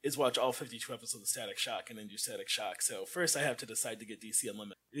do is watch all 52 episodes of Static Shock and then do Static Shock. So first I have to decide to get DC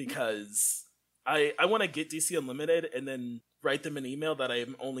Unlimited because I want to get DC Unlimited and then write them an email that I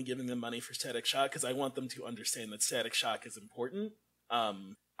am only giving them money for Static Shock because I want them to understand that Static Shock is important.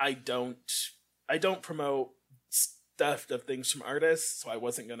 I don't promote stuff of things from artists, so I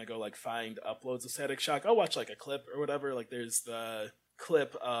wasn't going to go like find uploads of Static Shock. I'll watch like a clip or whatever. Like there's the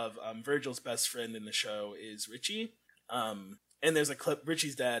clip of Virgil's best friend in the show is Richie. And there's a clip,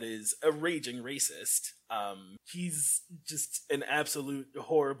 Richie's dad is a raging racist. He's just an absolute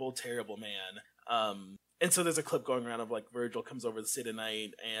horrible, terrible man. And so there's a clip going around of like Virgil comes over to stay the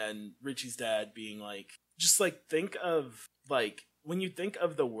night and Richie's dad being like, just like think of like, when you think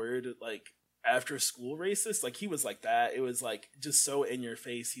of the word like after school racist, like he was like that. It was like just so in your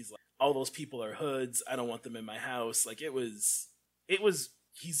face. He's like, all those people are hoods. I don't want them in my house. Like it was,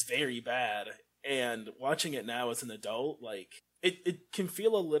 he's very bad. And watching it now as an adult, like, it can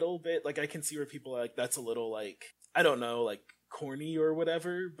feel a little bit, like, I can see where people are like, that's a little, like, I don't know, like, corny or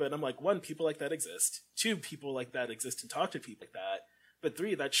whatever, but I'm like, 1, people like that exist. 2, people like that exist and talk to people like that. But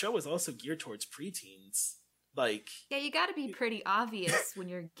 3, that show is also geared towards preteens. Like... Yeah, you gotta be pretty obvious when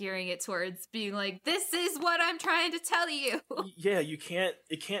you're gearing it towards being like, this is what I'm trying to tell you! Yeah,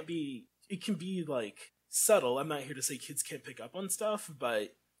 it can be, like, subtle. I'm not here to say kids can't pick up on stuff,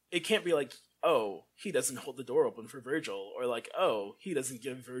 but it can't be like, oh, he doesn't hold the door open for Virgil, or like, oh, he doesn't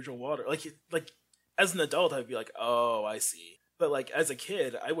give Virgil water. Like as an adult, I'd be like, oh, I see. But like as a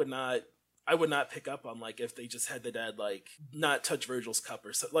kid, I would not pick up on like if they just had the dad like not touch Virgil's cup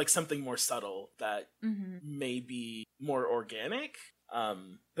or so, like something more subtle that may be more organic.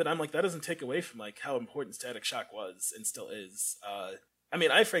 But I'm like, that doesn't take away from like how important Static Shock was and still is. I mean,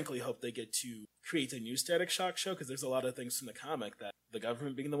 I frankly hope they get to create a new Static Shock show because there's a lot of things from the comic that the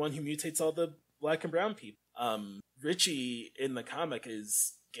government being the one who mutates all the black and brown people. Richie in the comic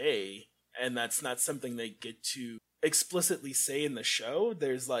is gay, and that's not something they get to explicitly say in the show.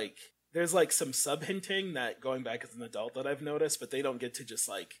 There's some sub hinting that going back as an adult that I've noticed, but they don't get to just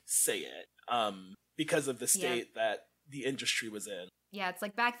like say it because of the state that the industry was in. Yeah, it's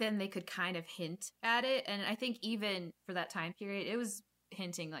like back then they could kind of hint at it, and I think even for that time period, it was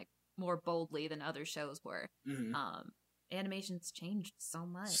hinting like more boldly than other shows were. Mm-hmm. Animation's changed so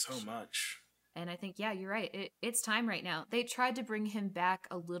much. And I think, yeah, you're right. It's time right now. They tried to bring him back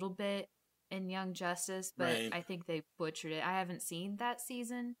a little bit in Young Justice, but right. I think they butchered it. I haven't seen that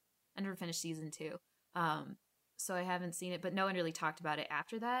season. I never finished season 2. So I haven't seen it, but no one really talked about it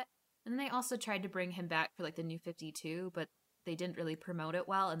after that. And then they also tried to bring him back for like the New 52, but they didn't really promote it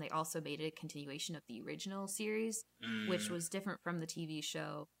well, and they also made it a continuation of the original series, which was different from the TV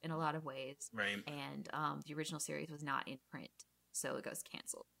show in a lot of ways. Right. And the original series was not in print, so it goes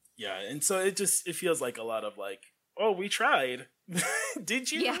canceled. Yeah, and so it feels like a lot of like, oh, we tried.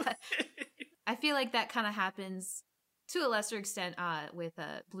 Did you? Yeah. I feel like that kind of happens to a lesser extent with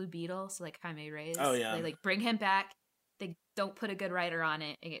Blue Beetle, so like Jaime Reyes. Oh, yeah. They like bring him back, they don't put a good writer on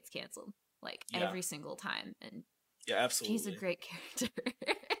it, it gets canceled. Like every single time. And yeah, absolutely. He's a great character.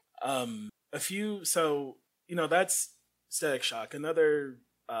 That's Static Shock. Another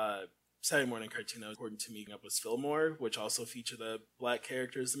Saturday morning cartoon that was important to me was Fillmore, which also featured a black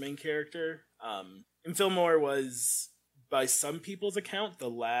character as the main character. And Fillmore was, by some people's account, the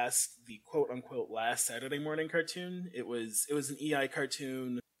quote unquote last Saturday morning cartoon. It was an EI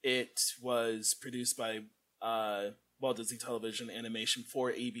cartoon. It was produced by Walt Disney Television Animation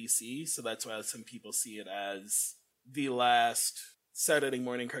for ABC, so that's why some people see it as the last Saturday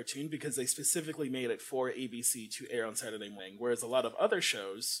morning cartoon, because they specifically made it for ABC to air on Saturday morning, whereas a lot of other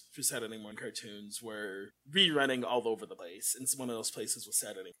shows for Saturday morning cartoons were rerunning all over the place, and one of those places was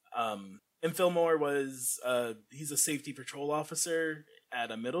Saturday. And Fillmore he's a safety patrol officer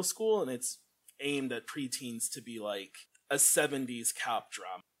at a middle school, and it's aimed at preteens to be like a 70s cop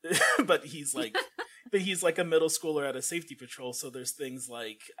drama. But he's like a middle schooler at a safety patrol, so there's things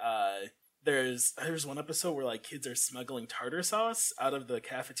like there's one episode where like kids are smuggling tartar sauce out of the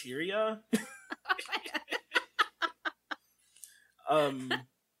cafeteria.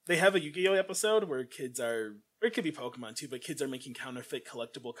 They have a Yu-Gi-Oh episode where kids are, or it could be Pokemon too, but kids are making counterfeit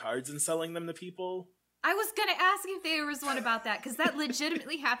collectible cards and selling them to people. I was gonna ask if there was one about that, because that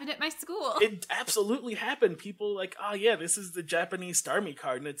legitimately happened at my school. It absolutely happened. People like, oh yeah, this is the Japanese Starmie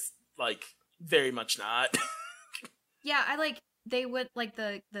card, and it's like very much not. Yeah, they would, like,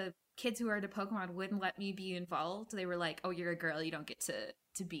 the kids who are into Pokemon wouldn't let me be involved. They were like, oh, you're a girl, you don't get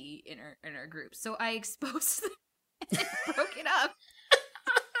to be in our group. So I exposed them and broke it up.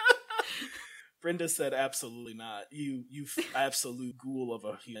 Brenda said, absolutely not. You absolute ghoul of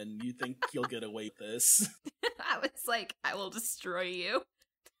a human. You think you'll get away with this? I was like, I will destroy you.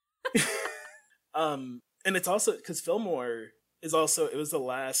 And it's also, because Fillmore it was the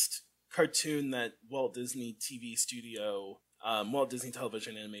last cartoon that Walt Disney TV Studio, Walt Disney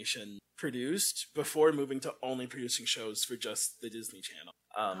Television Animation produced before moving to only producing shows for just the Disney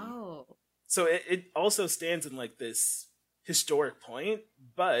Channel. So it also stands in like this historic point,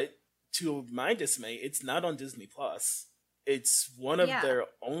 but to my dismay, it's not on Disney Plus. It's one of their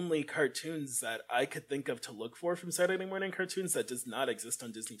only cartoons that I could think of to look for from Saturday morning cartoons that does not exist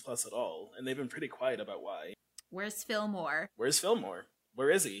on Disney Plus at all, and they've been pretty quiet about why. Where's Fillmore? Where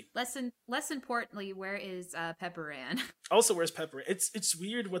is he? Less importantly, where is Pepper Ann? Also, where's Pepper Ann? It's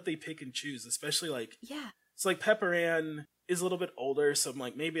weird what they pick and choose, especially like... Yeah. It's like Pepper Ann is a little bit older, so I'm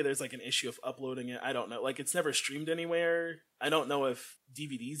like, maybe there's like an issue of uploading it. I don't know. Like, it's never streamed anywhere. I don't know if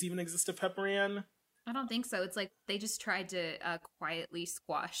DVDs even exist of Pepper Ann. I don't think so. It's like they just tried to quietly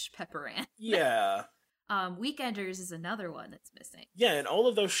squash Pepper Ann. Yeah. Weekenders is another one that's missing. Yeah, and all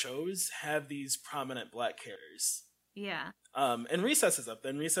of those shows have these prominent black characters. Yeah. And Recess is up there.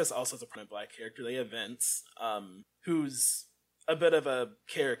 And Recess also has a prominent black character. They have Vince, who's a bit of a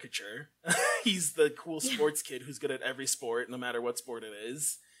caricature. He's the cool sports kid who's good at every sport, no matter what sport it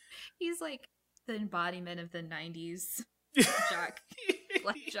is. He's like the embodiment of the 90s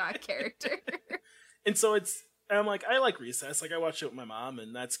jock character. And so I'm like, I like Recess. Like, I watched it with my mom,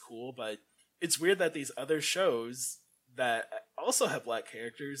 and that's cool, but it's weird that these other shows that also have black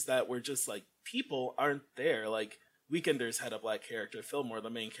characters that were just like people aren't there. Like, Weekenders had a black character. Fillmore, the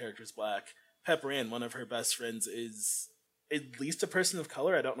main character, is black. Pepper Ann, one of her best friends, is at least a person of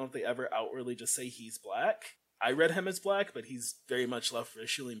color. I don't know if they ever outwardly just say he's black. I read him as black, but he's very much left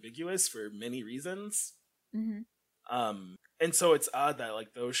racially ambiguous for many reasons. Mm-hmm. And so it's odd that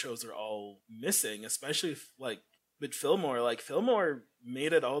like those shows are all missing, especially if like But Fillmore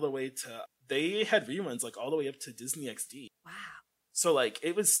made it all the way to, they had reruns like all the way up to Disney XD. Wow. So like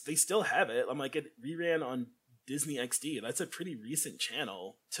they still have it. I'm like, it reran on Disney XD. That's a pretty recent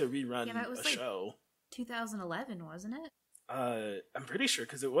channel to rerun a show. 2011, wasn't it? I'm pretty sure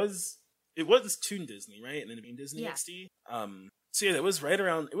because it was Toon Disney, right? And then it became Disney XD. So yeah, it was right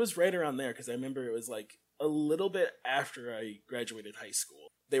around there because I remember it was like a little bit after I graduated high school.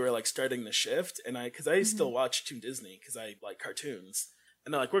 They were like starting the shift, and because I still watch Toon Disney because I like cartoons,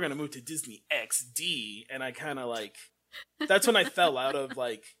 and they're like, we're gonna move to Disney XD, and I kind of like, that's when I fell out of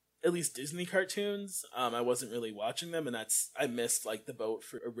like at least Disney cartoons. I wasn't really watching them, and I missed like the boat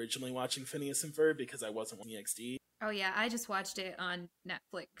for originally watching Phineas and Ferb because I wasn't watching XD. Oh yeah, I just watched it on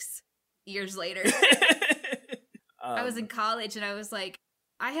Netflix years later. I was in college and I was like,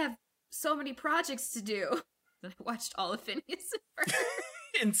 I have so many projects to do. And I watched all of Phineas and Ferb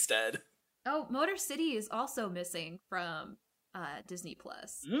instead. Oh, Motor City is also missing from Disney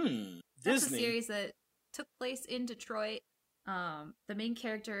Plus. That's Disney. a series that took place in Detroit. The main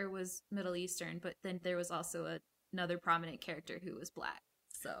character was Middle Eastern, but then there was also another prominent character who was black.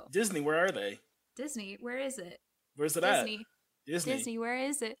 So Disney, where are they? Disney, where is it? Where's it Disney. at? Disney, where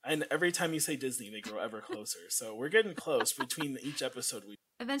is it? And every time you say Disney, they grow ever closer. So we're getting close between each episode.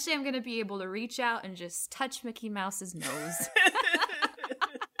 Eventually, I'm going to be able to reach out and just touch Mickey Mouse's nose.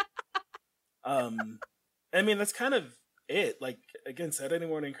 I mean, that's kind of it. Like, again, Saturday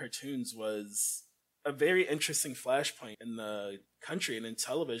morning cartoons was a very interesting flashpoint in the country and in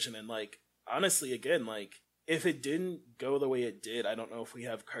television. And, like, honestly, again, like, if it didn't go the way it did, I don't know if we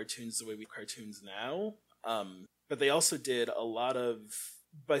have cartoons the way we have cartoons now. But they also did a lot of,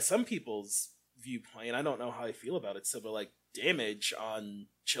 by some people's viewpoint, I don't know how I feel about it, so, but like damage on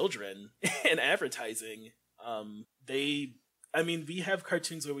children and advertising. We have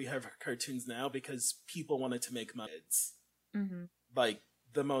cartoons where we have cartoons now because people wanted to make money. Mm-hmm. Like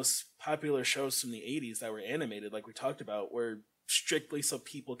the most popular shows from the 80s that were animated, like we talked about, were strictly so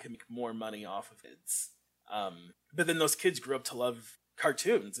people can make more money off of kids. But then those kids grew up to love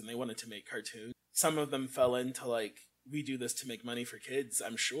cartoons and they wanted to make cartoons. Some of them fell into like, we do this to make money for kids,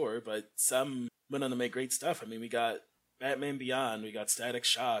 I'm sure, but some went on to make great stuff. I mean, we got Batman Beyond, we got Static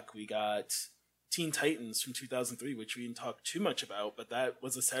Shock, we got Teen Titans from 2003, which we didn't talk too much about, but that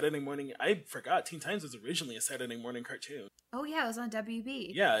was a Saturday morning. I forgot, Teen Titans was originally a Saturday morning cartoon. Oh yeah, it was on WB.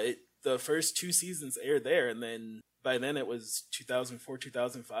 Yeah, the first 2 seasons aired there, and then by then it was 2004,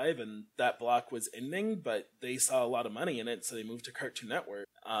 2005, and that block was ending, but they saw a lot of money in it, so they moved to Cartoon Network.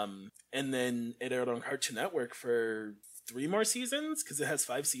 And then it aired on Cartoon Network for 3 more seasons, because it has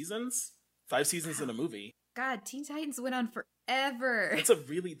 5 seasons. 5 seasons in a movie. God, Teen Titans went on forever. That's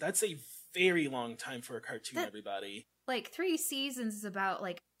a very long time for a cartoon, everybody. Like, 3 seasons is about,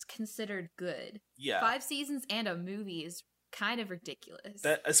 like, considered good. Yeah. 5 seasons and a movie is kind of ridiculous.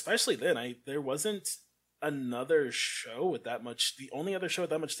 That, especially then, there wasn't another show with that much. The only other show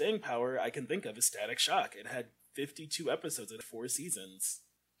with that much staying power I can think of is Static Shock. It had 52 episodes and 4 seasons.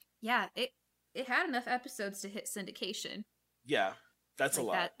 Yeah, it had enough episodes to hit syndication. Yeah, that's like a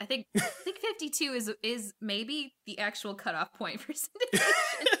lot. That. I think 52 is maybe the actual cutoff point for syndication.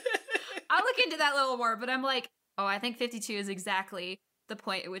 I'll look into that a little more, but I'm like, I think 52 is exactly the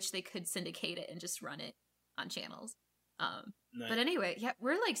point at which they could syndicate it and just run it on channels. Nice. But anyway, yeah,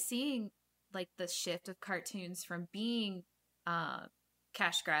 we're like seeing like the shift of cartoons from being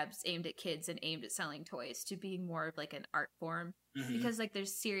cash grabs aimed at kids and aimed at selling toys to being more of like an art form. Mm-hmm. Because like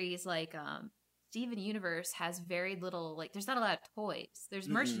there's series like Steven Universe has very little, like there's not a lot of toys. There's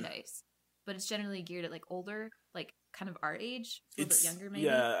merchandise, but it's generally geared at like older, like kind of our age, a little bit younger maybe.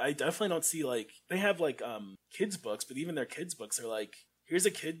 Yeah, I definitely don't see like, they have like kids books, but even their kids books are like, here's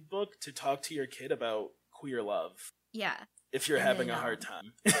a kid book to talk to your kid about queer love. Yeah. If you're having a hard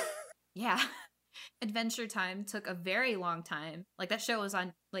time. Yeah. Adventure Time took a very long time. Like that show was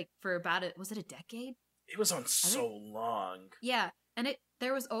on like for about was it a decade? It was on so long. Yeah. And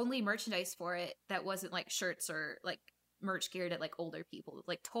there was only merchandise for it that wasn't like shirts or like merch geared at like older people,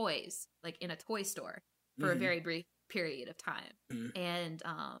 like toys, like in a toy store for a very brief period of time. Mm-hmm. And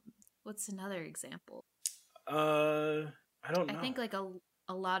what's another example? I don't know. I think like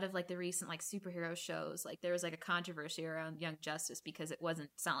a lot of like the recent like superhero shows, like there was like a controversy around Young Justice because it wasn't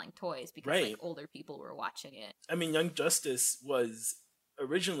selling toys because like older people were watching it. I mean, Young Justice was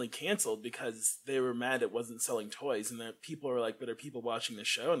originally canceled because they were mad it wasn't selling toys, and that people were like, but are people watching the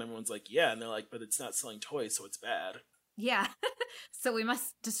show? And everyone's like, yeah, and they're like, but it's not selling toys, so it's bad. Yeah. So we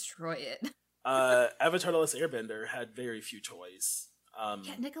must destroy it. Avatar: The Last Airbender had very few toys.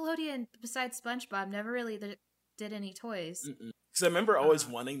 Yeah, Nickelodeon, besides SpongeBob, never really did any toys. Because I remember always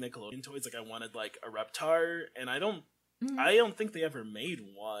wanting Nickelodeon toys. Like I wanted like a Reptar, and I don't think they ever made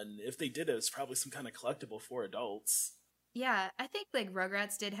one. If they did, it was probably some kind of collectible for adults. Yeah, I think like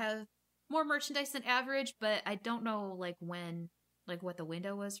Rugrats did have more merchandise than average, but I don't know like when, like what the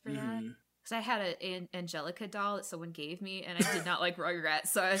window was for that. Because I had an Angelica doll that someone gave me, and I did not like Rugrats,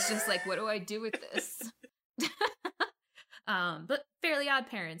 so I was just like, what do I do with this? But Fairly Odd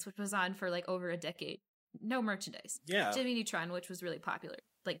Parents, which was on for like over a decade, no merchandise. Yeah. Jimmy Neutron, which was really popular,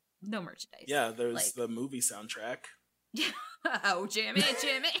 like no merchandise. Yeah, there's like, the movie soundtrack. Oh, Jimmy.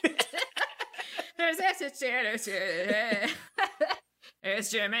 There's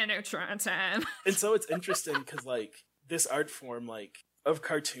it's Jimmy Neutron time. And so it's interesting because like this art form like of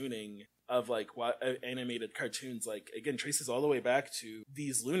cartooning, of like animated cartoons, like again traces all the way back to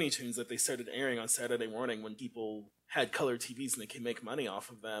these Looney Tunes that they started airing on Saturday morning when people had color TVs and they could make money off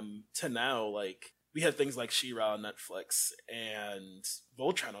of them, to now like we have things like She-Ra on Netflix and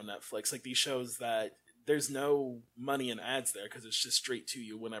Voltron on Netflix, like these shows that there's no money in ads there because it's just straight to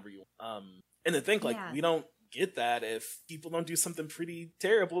you whenever you and to think like we don't get that if people don't do something pretty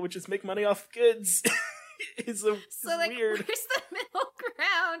terrible, which is make money off of kids. It's weird. Where's the middle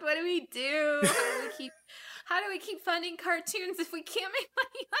ground? What do we do? How do we keep funding cartoons if we can't make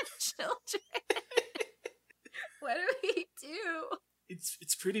money on children? What do we do?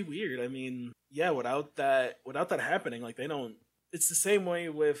 It's pretty weird. I mean, yeah, without that happening, like they don't. It's the same way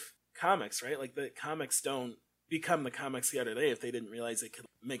with comics, right? Like the comics don't become the comics the other day if they didn't realize they could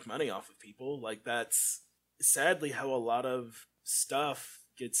make money off of people. Like that's sadly how a lot of stuff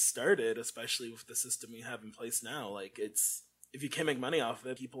gets started, especially with the system we have in place now. Like it's, if you can't make money off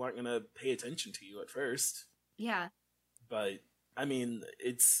of it, people aren't going to pay attention to you at first. Yeah. But I mean,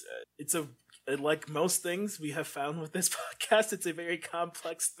 it's like most things we have found with this podcast, it's a very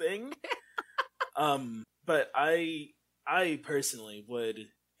complex thing. But I personally would,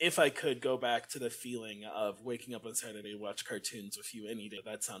 if I could go back to the feeling of waking up on Saturday to watch cartoons with you any day,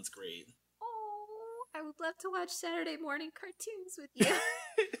 that sounds great. Oh, I would love to watch Saturday morning cartoons with you.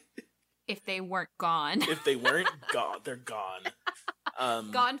 If they weren't gone. If they weren't gone, they're gone.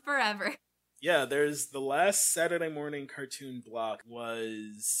 Gone forever. Yeah, there's the last Saturday morning cartoon block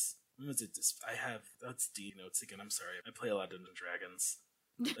was, when was it? That's D notes again. I'm sorry. I play a lot of Dungeons and Dragons.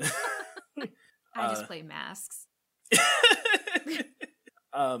 I just play Masks.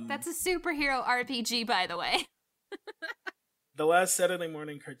 That's a superhero RPG, by the way. The last Saturday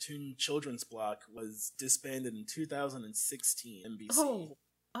morning cartoon children's block was disbanded in 2016, NBC.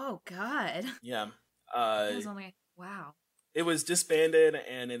 Oh God. Yeah. It was only, wow. It was disbanded,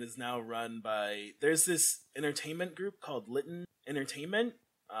 and it is now run by, there's this entertainment group called Litton Entertainment.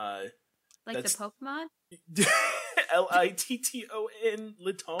 Like the Pokemon? Litton?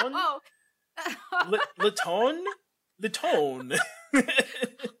 Litton? Oh. Litton? Litton.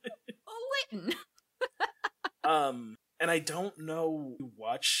 Litton. And I don't know who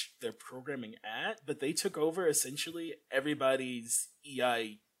watch their programming at, but they took over essentially everybody's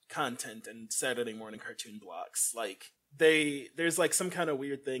EI content and Saturday morning cartoon blocks. Like there's like some kind of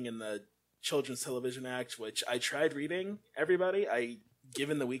weird thing in the Children's Television Act, which I tried reading.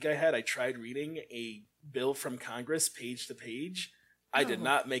 Given the week I had, I tried reading a bill from Congress page to page. I did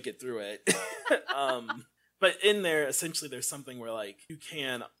not make it through it. But in there, essentially, there's something where like you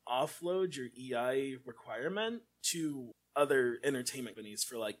can offload your EI requirement to other entertainment companies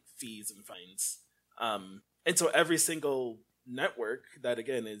for like fees and fines. And so every single network that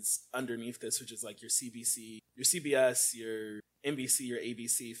again is underneath this, which is like your CBC, your CBS, your NBC, your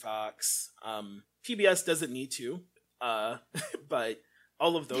ABC, Fox, PBS doesn't need to, but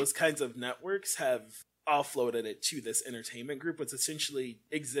all of those kinds of networks have offloaded it to this entertainment group, which essentially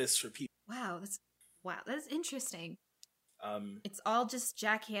exists for people. Wow, that's interesting. It's all just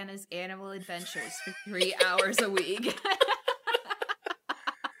Jack Hanna's Animal Adventures for 3 hours a week.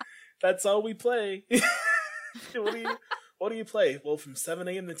 That's all we play. What do you play? Well, from 7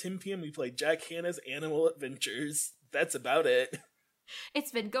 a.m. to 10 p.m. we play Jack Hanna's Animal Adventures. That's about it.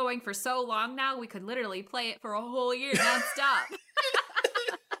 It's been going for so long now, we could literally play it for a whole year nonstop.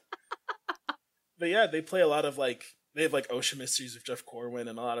 But yeah, they play a lot of they have like Ocean Mysteries with Jeff Corwin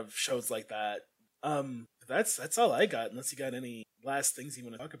and a lot of shows like that. That's all I got, unless you got any last things you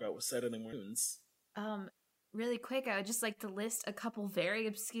want to talk about with Saturday mornings. Really quick, I would just like to list a couple very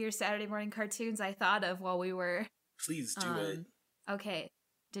obscure Saturday morning cartoons I thought of while we were... Please do it. Okay.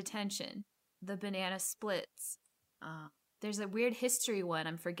 Detention. The Banana Splits. There's a weird history one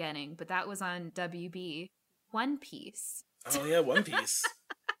I'm forgetting, but that was on WB. One Piece. Oh yeah, One Piece.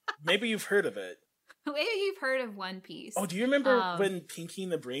 Maybe you've heard of it. Maybe you've heard of One Piece. Oh, do you remember when Pinky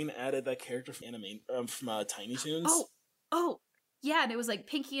and the Brain added that character from Tiny Toons? Oh, Yeah, and it was like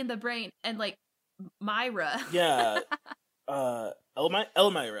Pinky and the Brain and like Myra. Yeah.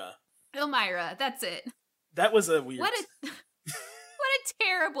 Elmira. Elmira, that's it. That was a weird... What a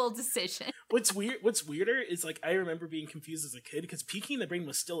terrible decision. What's weirder is, like, I remember being confused as a kid because Pinky and the Brain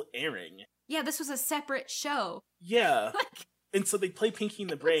was still airing. Yeah, this was a separate show. Yeah. And so they play Pinky and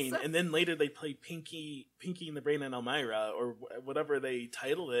the Brain, and then later they play Pinky and the Brain and Elmira, or whatever they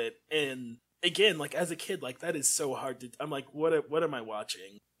titled it. And again, like, as a kid, like, that is so hard to... I'm like, what am I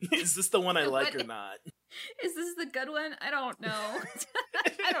watching? Is this the one I like or not? Is this the good one? I don't know.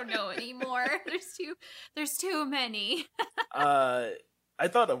 I don't know anymore. There's too many. I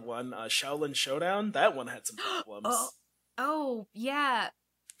thought of one, Shaolin Showdown. That one had some problems. Oh, yeah.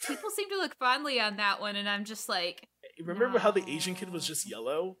 People seem to look fondly on that one, and I'm just like... Remember how the Asian kid was just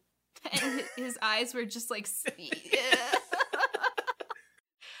yellow? And his eyes were just like...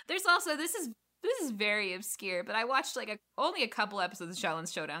 There's also... This is very obscure, but I watched like only a couple episodes of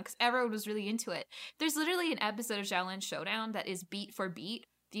Shaolin Showdown because everyone was really into it. There's literally an episode of Shaolin Showdown that is beat for beat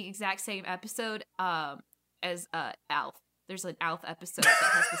the exact same episode as Alf. There's an Alf episode that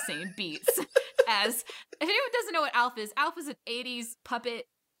has the same beats as... If anyone doesn't know what Alf is an 80s puppet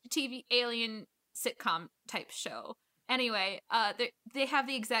TV alien sitcom type show. Anyway, they have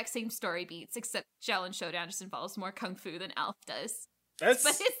the exact same story beats, except Shaolin Showdown just involves more kung fu than Alf does. But it's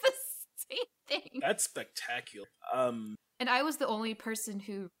the same thing. That's spectacular. And I was the only person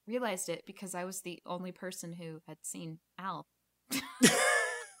who realized it because I was the only person who had seen Alf.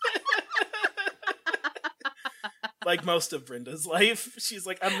 Like most of Brenda's life, she's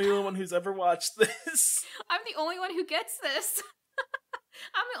like, I'm the only one who's ever watched this. I'm the only one who gets this.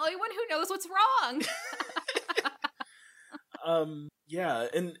 I'm the only one who knows what's wrong. Yeah,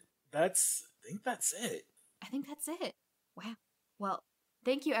 and I think that's it. I think that's it. Wow. Well,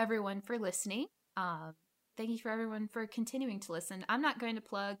 thank you everyone for listening. Thank you for everyone for continuing to listen. I'm not going to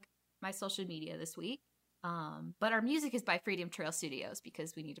plug my social media this week. But our music is by Freedom Trail Studios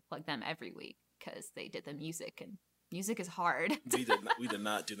because we need to plug them every week because they did the music and music is hard. We did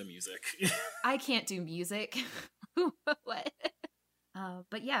not do the music. I can't do music. What?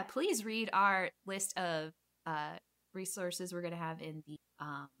 But yeah, please read our list of resources we're going to have in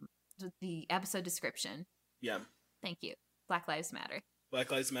the episode description. Yeah. Thank you. Black Lives Matter.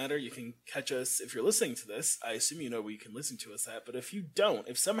 Black Lives Matter. You can catch us if you're listening to this. I assume you know where you can listen to us at. But if you don't,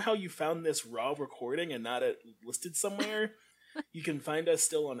 if somehow you found this raw recording and not listed somewhere, you can find us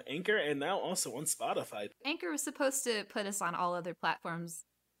still on Anchor and now also on Spotify. Anchor was supposed to put us on all other platforms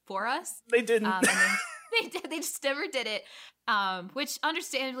for us. They didn't. They just never did it, which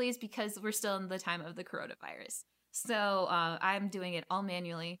understandably is because we're still in the time of the coronavirus. So I'm doing it all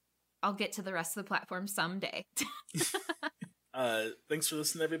manually. I'll get to the rest of the platform someday. Thanks for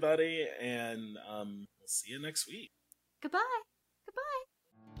listening, everybody, and we'll see you next week. Goodbye.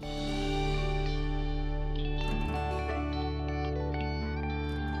 Goodbye.